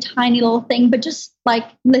every tiny little thing, but just like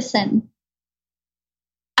listen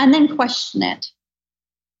and then question it.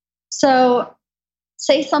 So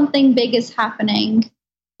say something big is happening.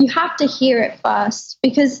 You have to hear it first,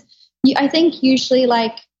 because I think usually,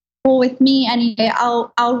 like, well, with me anyway,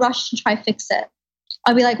 I'll rush to try fix it.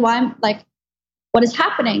 I'll be like, why? I'm like, what is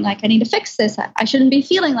happening? Like, I need to fix this. I shouldn't be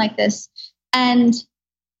feeling like this. And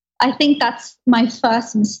I think that's my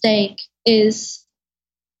first mistake, is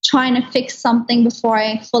trying to fix something before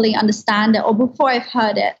I fully understand it or before I've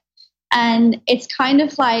heard it. And it's kind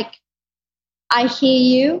of like, I hear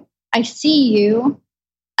you, I see you,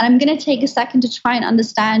 and I'm going to take a second to try and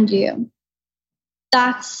understand you.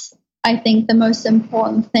 That's, I think, the most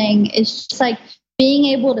important thing, is just like being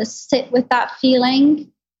able to sit with that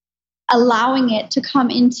feeling, allowing it to come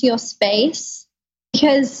into your space.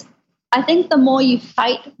 Because I think the more you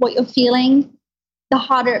fight what you're feeling, the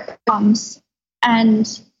harder it becomes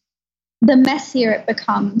and the messier it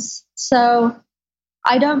becomes. So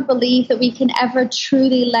I don't believe that we can ever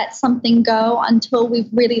truly let something go until we've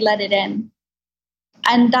really let it in.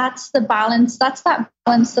 And that's the balance. That's that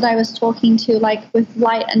balance that I was talking to, like with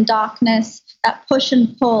light and darkness, that push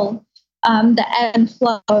and pull, the ebb and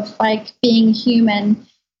flow of like being human.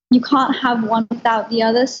 You can't have one without the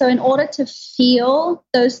other. So in order to feel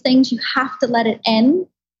those things, you have to let it in,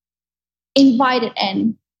 invite it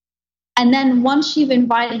in. And then once you've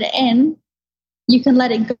invited it in, you can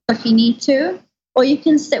let it go if you need to, or you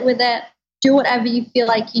can sit with it, do whatever you feel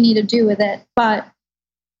like you need to do with it. But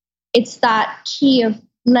it's that key of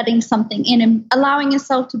letting something in and allowing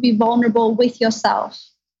yourself to be vulnerable with yourself.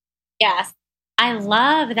 Yes, I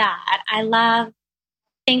love that. I love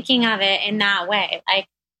thinking of it in that way, like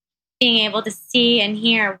being able to see and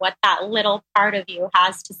hear what that little part of you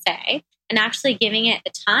has to say and actually giving it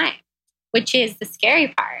the time, which is the scary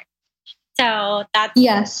part. So that's,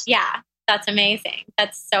 yes. Yeah, that's amazing.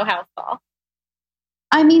 That's so helpful.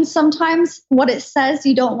 I mean, sometimes what it says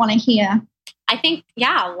you don't want to hear. I think,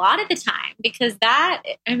 yeah, a lot of the time, because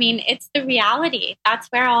it's the reality. That's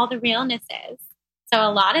where all the realness is. So a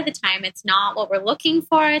lot of the time, it's not what we're looking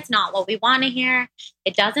for. It's not what we want to hear.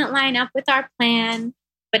 It doesn't line up with our plan,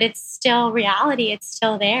 but it's still reality. It's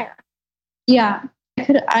still there. Yeah,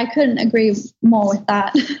 I couldn't agree more with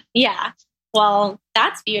that. Yeah. Well,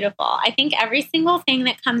 that's beautiful. I think every single thing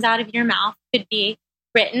that comes out of your mouth could be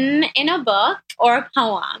written in a book or a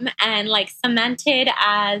poem and like cemented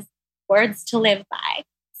as words to live by.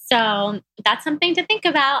 So that's something to think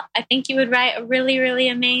about. I think you would write a really, really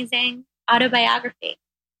amazing autobiography.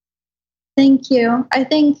 Thank you. I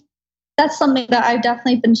think that's something that I've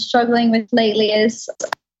definitely been struggling with lately, is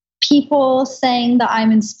people saying that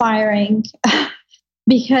I'm inspiring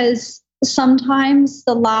because sometimes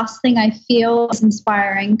the last thing I feel is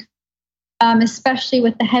inspiring, especially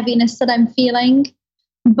with the heaviness that I'm feeling.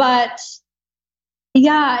 But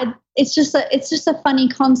yeah, it's just a funny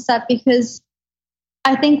concept, because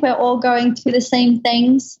I think we're all going through the same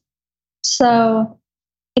things. So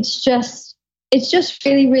it's just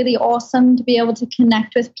really, really awesome to be able to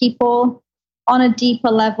connect with people on a deeper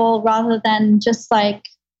level rather than just like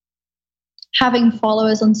having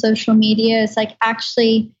followers on social media. It's like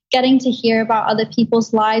actually getting to hear about other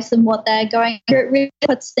people's lives and what they're going through. It really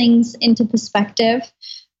puts things into perspective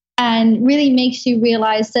and really makes you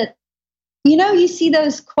realize that, you see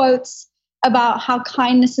those quotes about how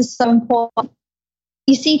kindness is so important.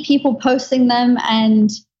 You see people posting them and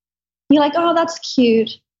you're like, oh, that's cute.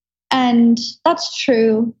 And that's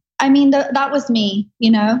true. I mean, that was me,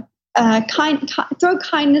 throw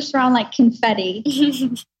kindness around like confetti.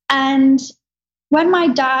 And when my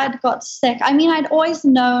dad got sick, I'd always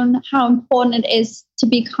known how important it is to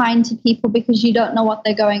be kind to people because you don't know what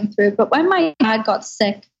they're going through. But when my dad got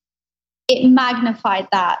sick, it magnified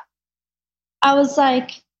that. I was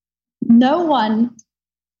like, no one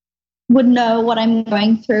would know what I'm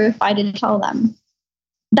going through if I didn't tell them.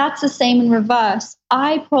 That's the same in reverse.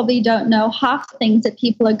 I probably don't know half the things that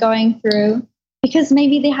people are going through because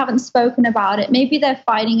maybe they haven't spoken about it. Maybe they're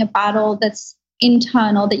fighting a battle that's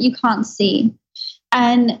internal that you can't see.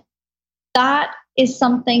 And that is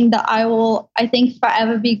something that I will, I think,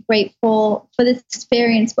 forever be grateful for this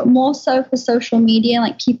experience, but more so for social media,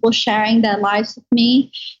 like people sharing their lives with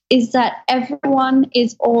me, is that everyone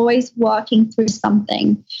is always working through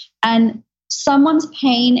something. And someone's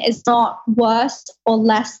pain is not worse or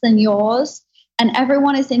less than yours. And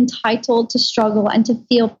everyone is entitled to struggle and to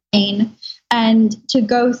feel pain and to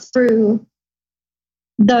go through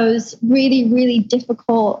those really, really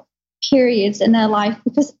difficult periods in their life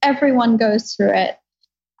because everyone goes through it.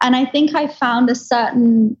 And I think I found a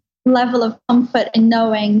certain level of comfort in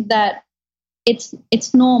knowing that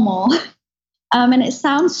it's normal. And it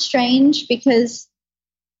sounds strange because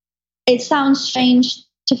it sounds strange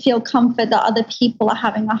to feel comfort that other people are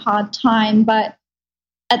having a hard time. But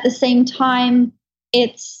at the same time,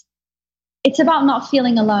 it's about not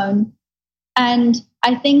feeling alone. And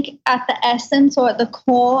I think at the essence or at the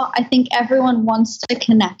core, I think everyone wants to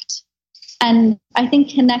connect. And I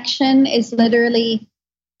think connection is literally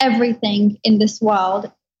everything in this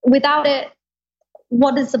world. Without it,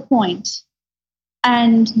 what is the point?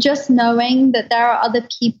 And just knowing that there are other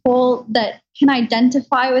people that can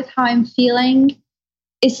identify with how I'm feeling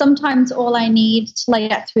is sometimes all I need to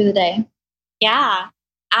get through the day. Yeah,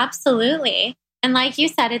 absolutely. And like you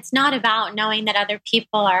said, it's not about knowing that other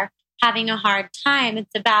people are having a hard time.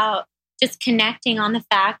 It's about just connecting on the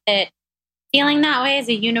fact that feeling that way is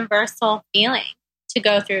a universal feeling to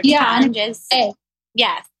go through challenges.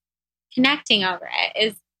 Yes. Connecting over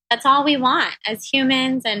it that's all we want as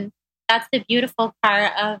humans. And that's the beautiful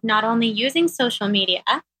part of not only using social media,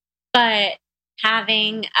 but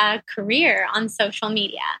having a career on social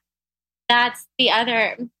media. That's the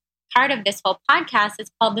other part of this whole podcast.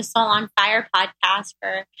 It's called the Soul on Fire podcast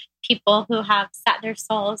for people who have set their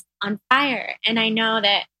souls on fire. And I know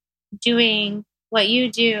that doing what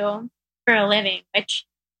you do for a living, which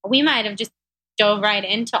we might have just dove right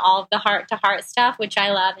into all of the heart-to-heart stuff, which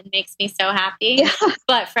I love and makes me so happy. Yeah.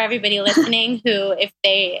 But for everybody listening who, if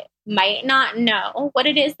they might not know what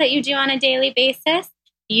it is that you do on a daily basis,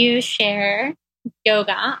 you share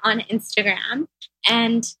yoga on Instagram.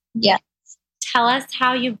 And tell us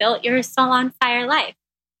how you built your Soul on Fire life.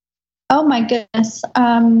 Oh my goodness.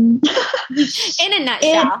 In a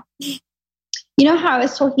nutshell. You know how I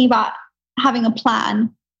was talking about having a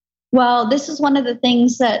plan? Well, this is one of the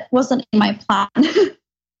things that wasn't in my plan.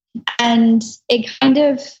 And it kind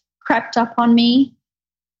of crept up on me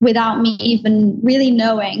without me even really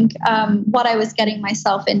knowing what I was getting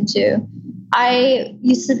myself into. I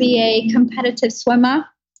used to be a competitive swimmer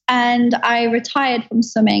and I retired from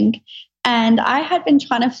swimming. And I had been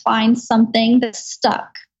trying to find something that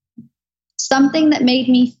stuck, something that made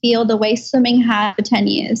me feel the way swimming had for 10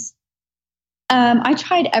 years. I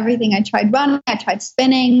tried everything. I tried running, I tried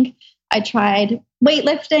spinning, I tried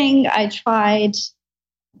weightlifting, I tried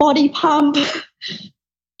body pump.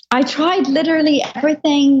 I tried literally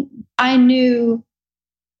everything I knew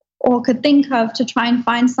or could think of to try and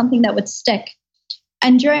find something that would stick.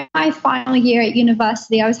 And during my final year at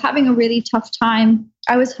university, I was having a really tough time.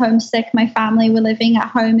 I was homesick. My family were living at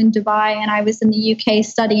home in Dubai and I was in the UK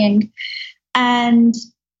studying. And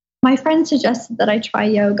my friend suggested that I try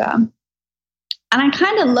yoga. And I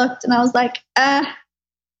kind of looked and I was like,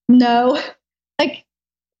 no,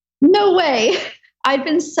 no way. I'd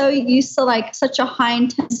been so used to such a high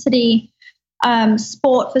intensity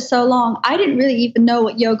sport for so long. I didn't really even know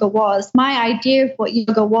what yoga was. My idea of what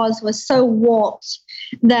yoga was so warped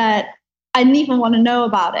that I didn't even want to know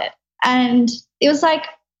about it. And it was like,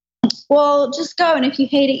 well, just go. And if you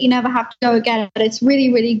hate it, you never have to go again. But it's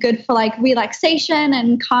really, really good for relaxation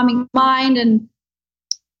and calming the mind. And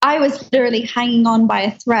I was literally hanging on by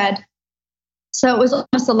a thread. So it was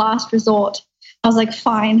almost a last resort. I was like,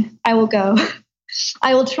 fine, I will go.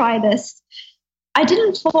 I will try this. I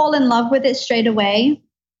didn't fall in love with it straight away.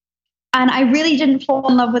 And I really didn't fall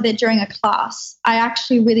in love with it during a class. I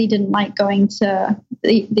actually really didn't like going to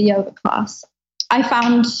the yoga class. I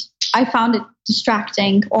found it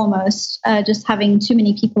distracting almost, just having too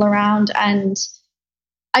many people around. And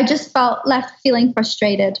I just left feeling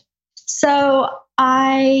frustrated. So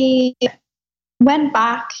I went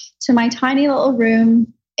back to my tiny little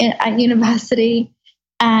room at university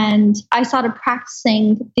and I started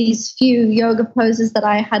practicing these few yoga poses that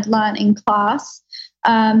I had learned in class.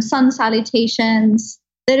 Sun salutations,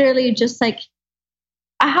 literally just I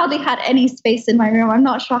hardly had any space in my room. I'm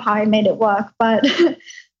not sure how I made it work, but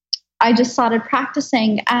I just started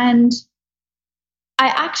practicing and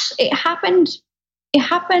it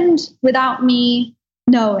happened without me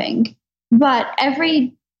knowing. But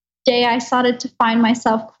every day I started to find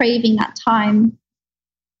myself craving that time.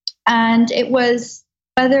 And it was,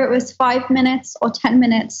 whether it was 5 minutes or 10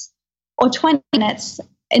 minutes or 20 minutes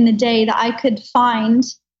in the day that I could find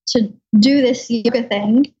to do this yoga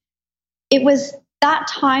thing, that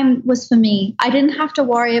time was for me. I didn't have to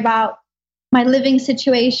worry about my living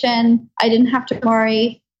situation. I didn't have to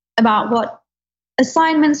worry about what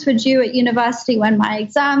assignments were due at university, when my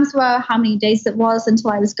exams were, how many days it was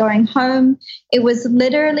until I was going home. It was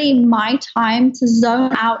literally my time to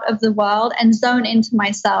zone out of the world and zone into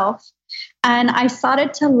myself. And I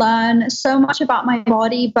started to learn so much about my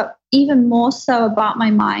body, but even more so about my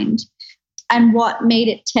mind and what made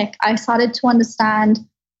it tick. I started to understand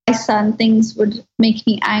why certain things would make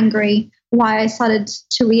me angry, why I started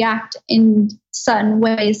to react in certain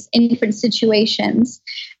ways in different situations.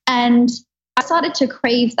 And I started to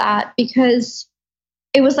crave that because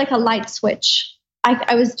it was like a light switch.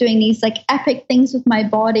 I was doing these like epic things with my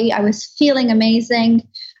body. I was feeling amazing.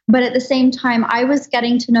 But at the same time, I was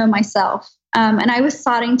getting to know myself, and I was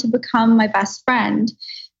starting to become my best friend.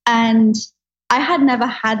 And I had never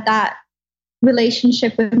had that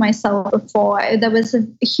relationship with myself before. There was a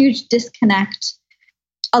huge disconnect,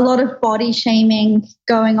 a lot of body shaming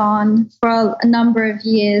going on for a number of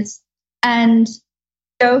years. And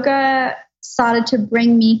yoga started to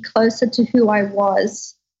bring me closer to who I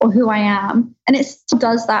was or who I am. And it still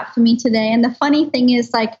does that for me today. And the funny thing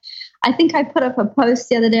is, like, I think I put up a post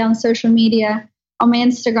the other day on social media, on my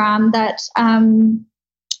Instagram, that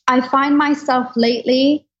I find myself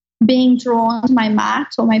lately being drawn to my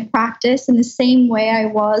mat or my practice in the same way I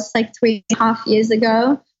was like 3.5 years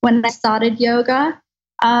ago when I started yoga.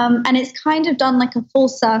 And it's kind of done like a full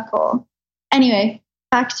circle. Anyway,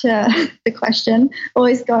 back to the question,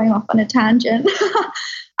 always going off on a tangent.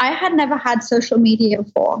 I had never had social media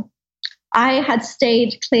before. I had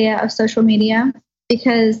stayed clear of social media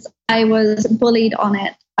because I was bullied on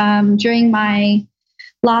it. During my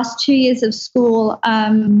last 2 years of school,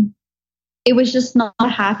 it was just not a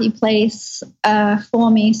happy place for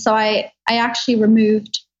me. So I actually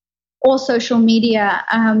removed all social media.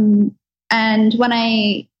 And when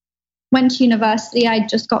I went to university, I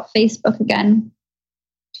just got Facebook again.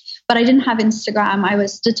 But I didn't have Instagram. I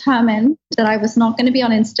was determined that I was not going to be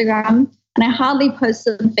on Instagram. And I hardly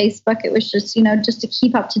posted on Facebook. It was just, just to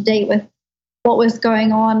keep up to date with what was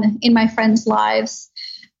going on in my friends' lives.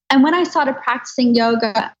 And when I started practicing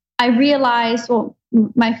yoga, I realized, well,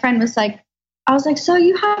 my friend was like, I was like, so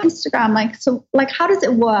you have Instagram, how does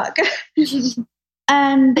it work?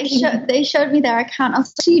 And they showed me their account. I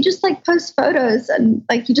was like, so you just like post photos and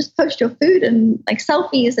like you just post your food and like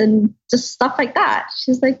selfies and just stuff like that.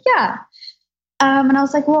 She's like, yeah. And I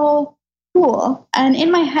was like, well, cool. And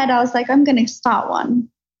in my head, I was like, I'm going to start one.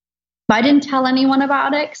 But I didn't tell anyone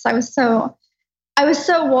about it because I was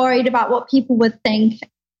so worried about what people would think.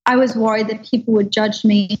 I was worried that people would judge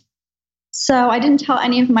me. So I didn't tell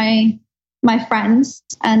any of my friends,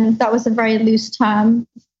 and that was a very loose term.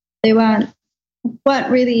 They weren't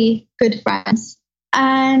really good friends.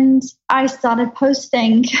 And I started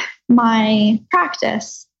posting my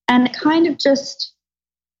practice, and it kind of just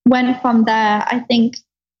went from there. I think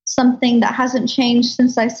something that hasn't changed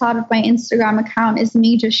since I started my Instagram account is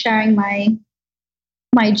me just sharing my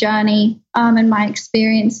journey and my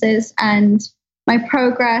experiences and my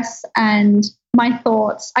progress and my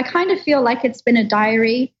thoughts. I kind of feel like it's been a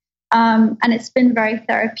diary, and it's been very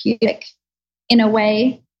therapeutic in a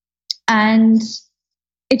way. And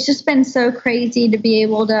it's just been so crazy to be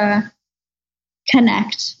able to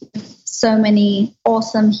connect with so many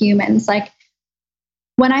awesome humans. Like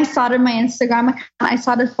when I started my Instagram account, I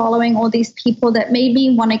started following all these people that made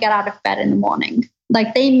me want to get out of bed in the morning.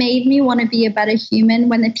 Like they made me want to be a better human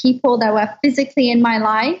when the people that were physically in my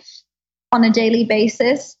life on a daily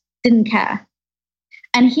basis didn't care.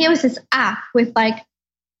 And here was this app with like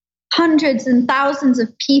hundreds and thousands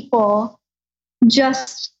of people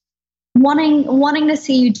just wanting to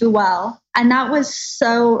see you do well. And that was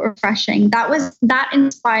so refreshing. That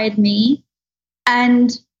inspired me.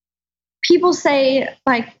 And people say,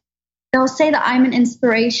 like, they'll say that I'm an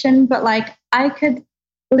inspiration, but like I could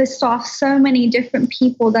list off so many different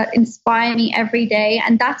people that inspire me every day.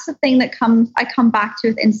 And that's the thing that I come back to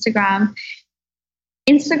with Instagram.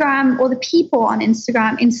 Instagram, or the people on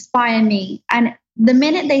Instagram, inspire me. And the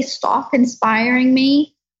minute they stop inspiring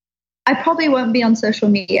me, I probably won't be on social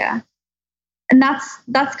media. And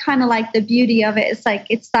that's kind of like the beauty of it. It's like,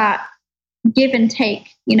 it's that give and take,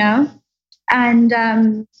 And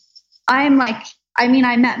I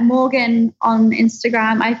met Morgan on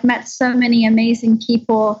Instagram. I've met so many amazing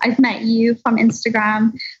people. I've met you from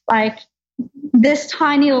Instagram. Like this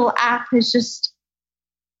tiny little app has just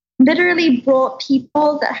literally brought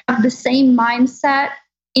people that have the same mindset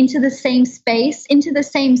into the same space, into the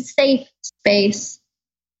same safe space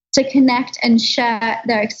to connect and share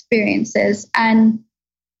their experiences. And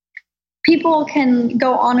people can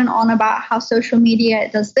go on and on about how social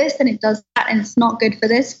media does this and it does that and it's not good for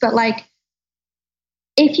this. But like,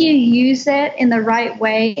 if you use it in the right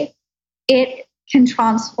way, it can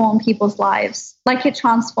transform people's lives. Like it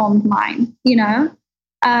transformed mine,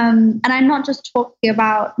 And I'm not just talking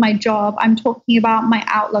about my job. I'm talking about my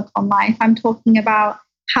outlook on life. I'm talking about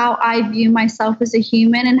how I view myself as a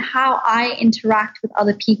human and how I interact with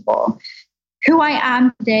other people. Who I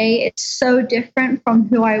am today is so different from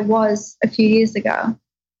who I was a few years ago.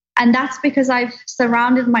 And that's because I've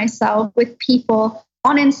surrounded myself with people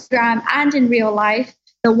on Instagram and in real life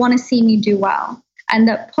that want to see me do well and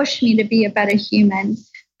that push me to be a better human.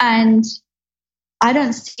 And I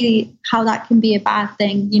don't see how that can be a bad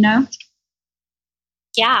thing, you know?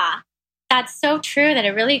 Yeah, that's so true that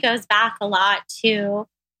it really goes back a lot to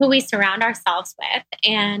who we surround ourselves with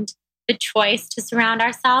and the choice to surround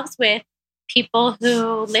ourselves with people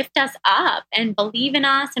who lift us up and believe in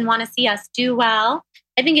us and want to see us do well.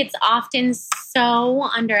 I think it's often so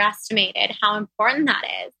underestimated how important that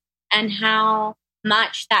is and how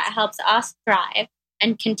much that helps us thrive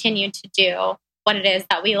and continue to do what it is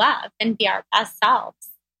that we love and be our best selves.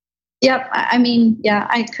 Yep. I mean, yeah,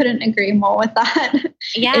 I couldn't agree more with that.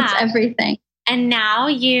 Yeah. It's everything. And now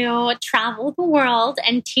you travel the world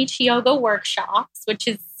and teach yoga workshops, which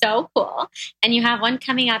is so cool. And you have one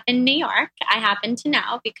coming up in New York. I happen to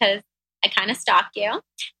know because I kind of stalk you.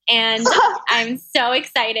 And I'm so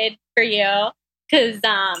excited for you because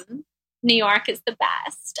New York is the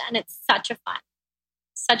best. And it's such a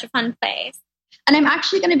fun place. And I'm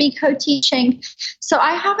actually going to be co-teaching. So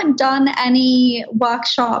I haven't done any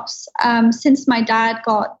workshops since my dad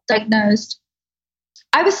got diagnosed.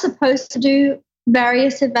 I was supposed to do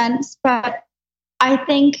various events, but I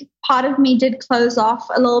think part of me did close off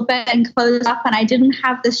a little bit and close up, and I didn't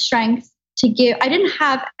have the strength to give. I didn't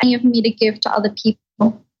have any of me to give to other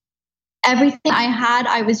people. Everything I had,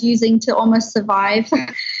 I was using to almost survive.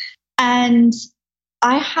 And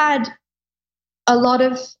I had a lot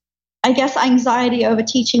of, I guess, anxiety over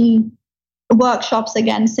teaching workshops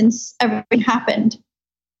again since everything happened.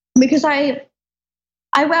 Because I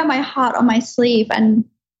wear my heart on my sleeve, and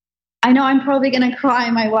I know I'm probably going to cry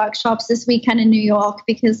in my workshops this weekend in New York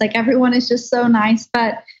because like everyone is just so nice,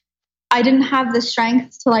 but I didn't have the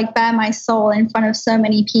strength to like bare my soul in front of so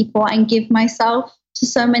many people and give myself to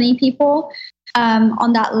so many people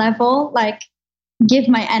on that level, like give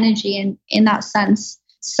my energy in that sense.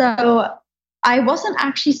 So I wasn't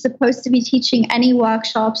actually supposed to be teaching any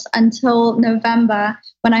workshops until November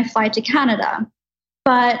when I fly to Canada.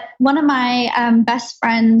 But one of my best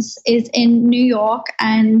friends is in New York,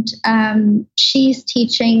 and she's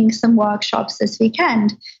teaching some workshops this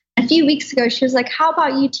weekend. A few weeks ago, she was like, how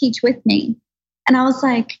about you teach with me? And I was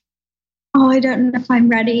like, oh, I don't know if I'm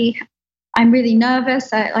ready. I'm really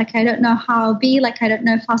nervous. I don't know how I'll be. Like, I don't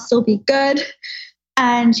know if I'll still be good.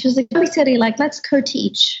 And she was like, don't be silly. Like, let's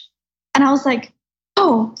co-teach. And I was like,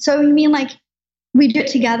 oh, so you mean like we do it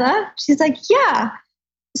together? She's like, yeah.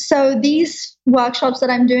 So these workshops that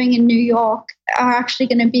I'm doing in New York are actually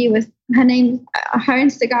going to be with her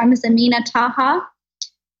Instagram is Amina Taha.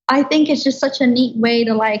 I think it's just such a neat way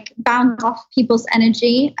to like bounce off people's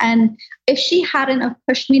energy. And if she hadn't have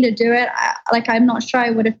pushed me to do it, I'm not sure I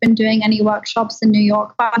would have been doing any workshops in New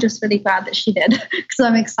York, but I'm just really glad that she did because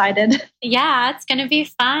I'm excited. Yeah, it's going to be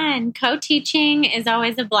fun. Co-teaching is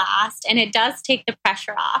always a blast, and it does take the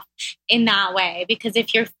pressure off in that way, because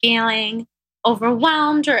if you're feeling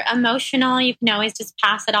overwhelmed or emotional, you can always just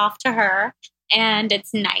pass it off to her. And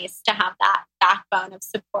it's nice to have that backbone of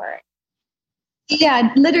support.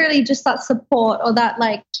 Yeah, literally just that support or that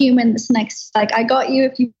like human that's next. Like, I got you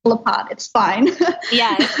if you fall apart. It's fine.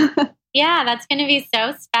 Yes. Yeah, that's going to be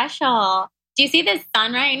so special. Do you see the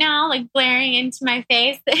sun right now, like blaring into my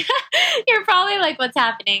face? You're probably like, what's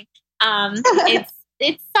happening?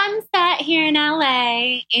 It's sunset here in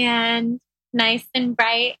LA and nice and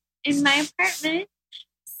bright in my apartment.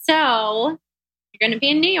 So you're going to be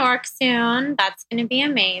in New York soon. That's going to be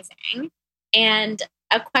amazing. And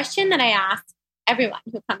a question that I ask everyone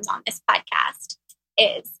who comes on this podcast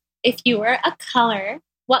is, if you were a color,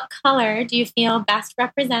 what color do you feel best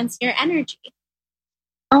represents your energy?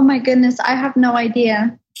 Oh my goodness, I have no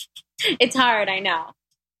idea. It's hard, I know.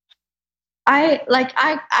 I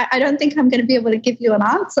don't think I'm going to be able to give you an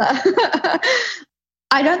answer.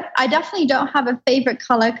 I definitely don't have a favorite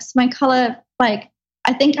color because my color, I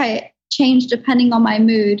think I change depending on my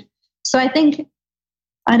mood. So I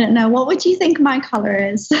don't know. What would you think my color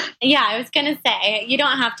is? Yeah, I was going to say, you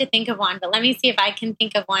don't have to think of one, but let me see if I can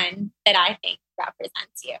think of one that I think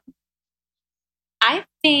represents you. I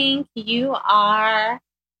think you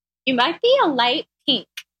might be a light pink,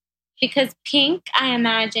 because pink I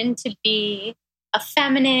imagine to be a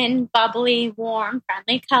feminine, bubbly, warm,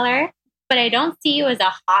 friendly color. But I don't see you as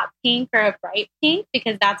a hot pink or a bright pink,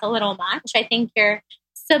 because that's a little much. I think you're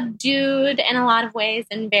subdued in a lot of ways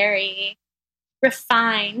and very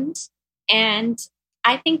refined. And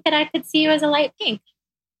I think that I could see you as a light pink.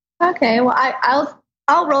 Okay, well, I'll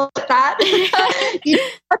I'll roll with that. You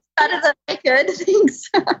did much better than I could. Thanks.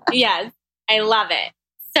 Yes, I love it.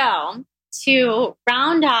 So to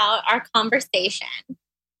round out our conversation,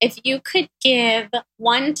 if you could give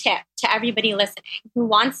one tip to everybody listening who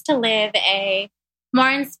wants to live a more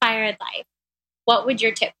inspired life, what would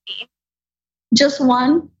your tip be? Just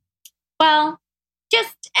one? Well,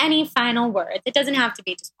 just any final words. It doesn't have to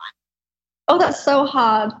be just one. Oh, that's so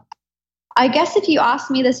hard. I guess if you asked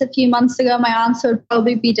me this a few months ago, my answer would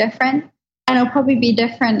probably be different. And it'll probably be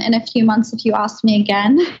different in a few months if you ask me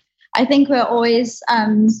again. I think we're always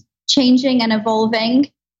changing and evolving.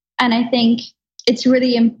 And I think it's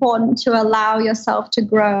really important to allow yourself to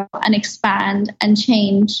grow and expand and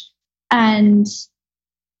change and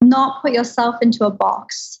not put yourself into a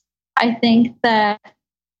box. I think that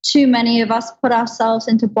too many of us put ourselves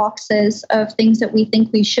into boxes of things that we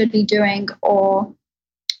think we should be doing or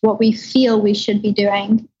what we feel we should be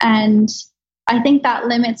doing. And I think that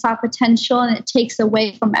limits our potential and it takes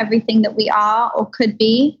away from everything that we are or could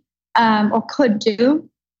be or could do.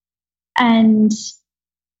 And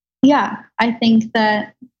yeah, I think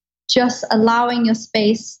that just allowing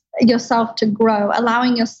yourself to grow,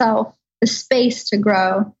 allowing yourself the space to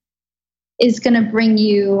grow is going to bring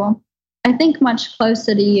you, I think, much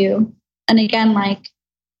closer to you. And again, like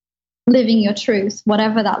living your truth,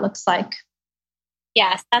 whatever that looks like.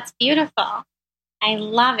 Yes, that's beautiful. I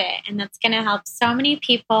love it. And that's going to help so many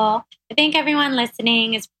people. I think everyone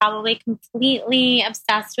listening is probably completely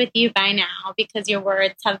obsessed with you by now because your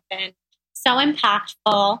words have been so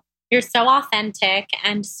impactful. You're so authentic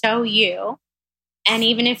and so you. And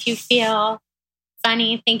even if you feel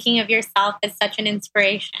funny thinking of yourself as such an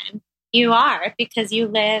inspiration, you are, because you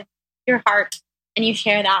live your heart and you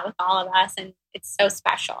share that with all of us. And it's so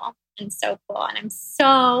special and so cool. And I'm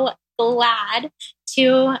so glad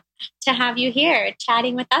to have you here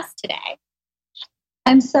chatting with us today.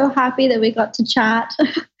 I'm so happy that we got to chat.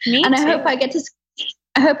 Me and too. I hope I get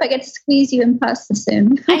to squeeze you in person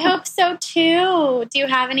soon. I hope so too. Do you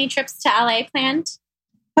have any trips to LA planned?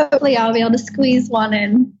 Hopefully I'll be able to squeeze one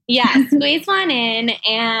in. Yeah, squeeze one in,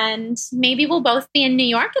 and maybe we'll both be in New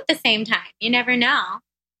York at the same time. You never know.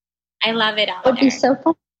 I love it out there. It would be so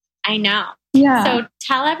fun. I know. Yeah. So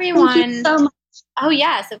tell everyone. Thank you so much. Oh,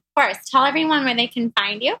 yes, of course. Tell everyone where they can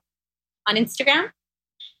find you on Instagram.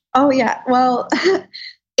 Oh, yeah. Well,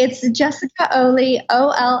 it's Jessica Olie,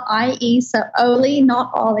 Olie. So Olie,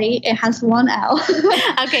 not Ollie. It has one L.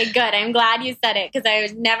 Okay, good. I'm glad you said it because I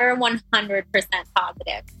was never 100%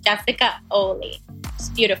 positive. Jessica Olie. It's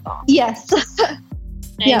beautiful. Yes.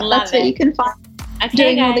 Yeah, love that's it. what you can find. Okay,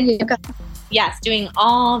 doing guys. all the yoga. Yes, doing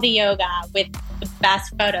all the yoga with the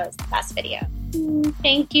best photos, the best video.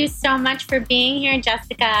 Thank you so much for being here,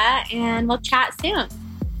 Jessica, and we'll chat soon.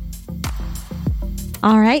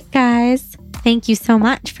 All right, guys. Thank you so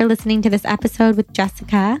much for listening to this episode with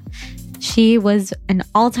Jessica. She was an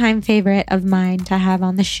all-time favorite of mine to have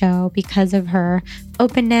on the show because of her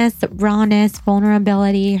openness, rawness,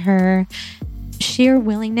 vulnerability, her sheer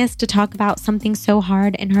willingness to talk about something so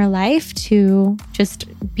hard in her life, to just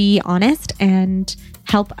be honest and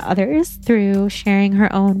help others through sharing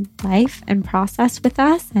her own life and process with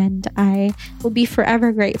us. And I will be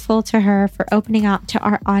forever grateful to her for opening up to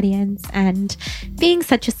our audience and being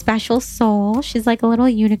such a special soul. She's like a little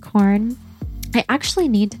unicorn. I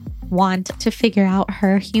actually want to figure out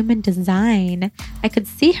her human design. I could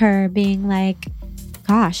see her being like,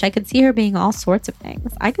 gosh, I could see her being all sorts of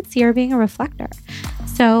things. I could see her being a reflector.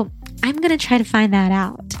 So I'm going to try to find that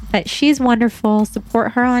out. But she's wonderful.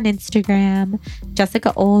 Support her on Instagram,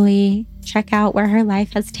 Jessica Olie. Check out where her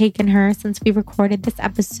life has taken her since we recorded this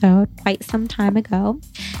episode quite some time ago.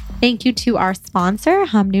 Thank you to our sponsor,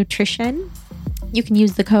 Hum Nutrition. You can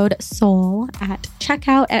use the code SOUL at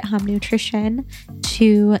checkout at Hum Nutrition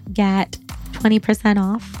to get 20%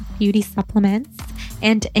 off beauty supplements.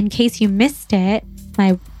 And in case you missed it,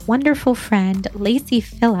 my wonderful friend, Lacey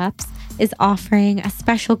Phillips, is offering a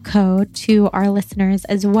special code to our listeners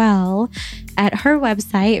as well at her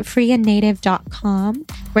website, freeandnative.com,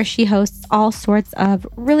 where she hosts all sorts of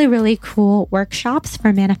really, really cool workshops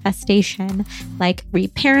for manifestation, like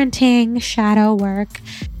reparenting, shadow work,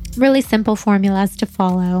 really simple formulas to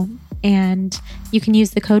follow. And you can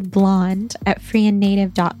use the code BLONDE at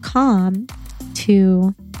freeandnative.com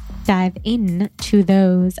to dive into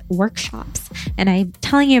those workshops. And I'm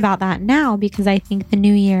telling you about that now because I think the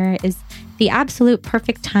new year is the absolute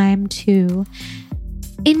perfect time to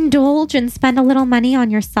indulge and spend a little money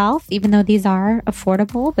on yourself, even though these are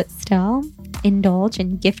affordable, but still indulge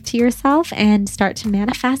and gift to yourself and start to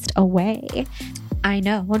manifest away. I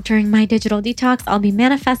know during my digital detox, I'll be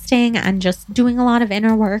manifesting and just doing a lot of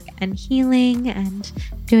inner work and healing and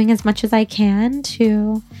doing as much as I can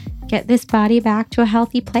to get this body back to a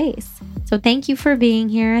healthy place. So thank you for being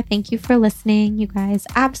here. Thank you for listening. You guys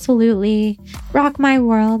absolutely rock my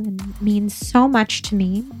world and mean so much to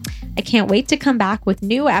me. I can't wait to come back with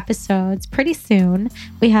new episodes pretty soon.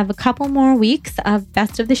 We have a couple more weeks of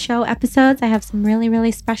best of the show episodes. I have some really,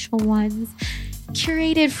 really special ones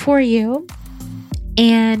curated for you.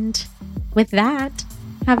 And with that,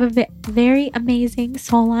 have a very amazing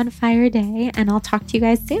Soul on Fire day, and I'll talk to you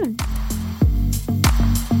guys soon.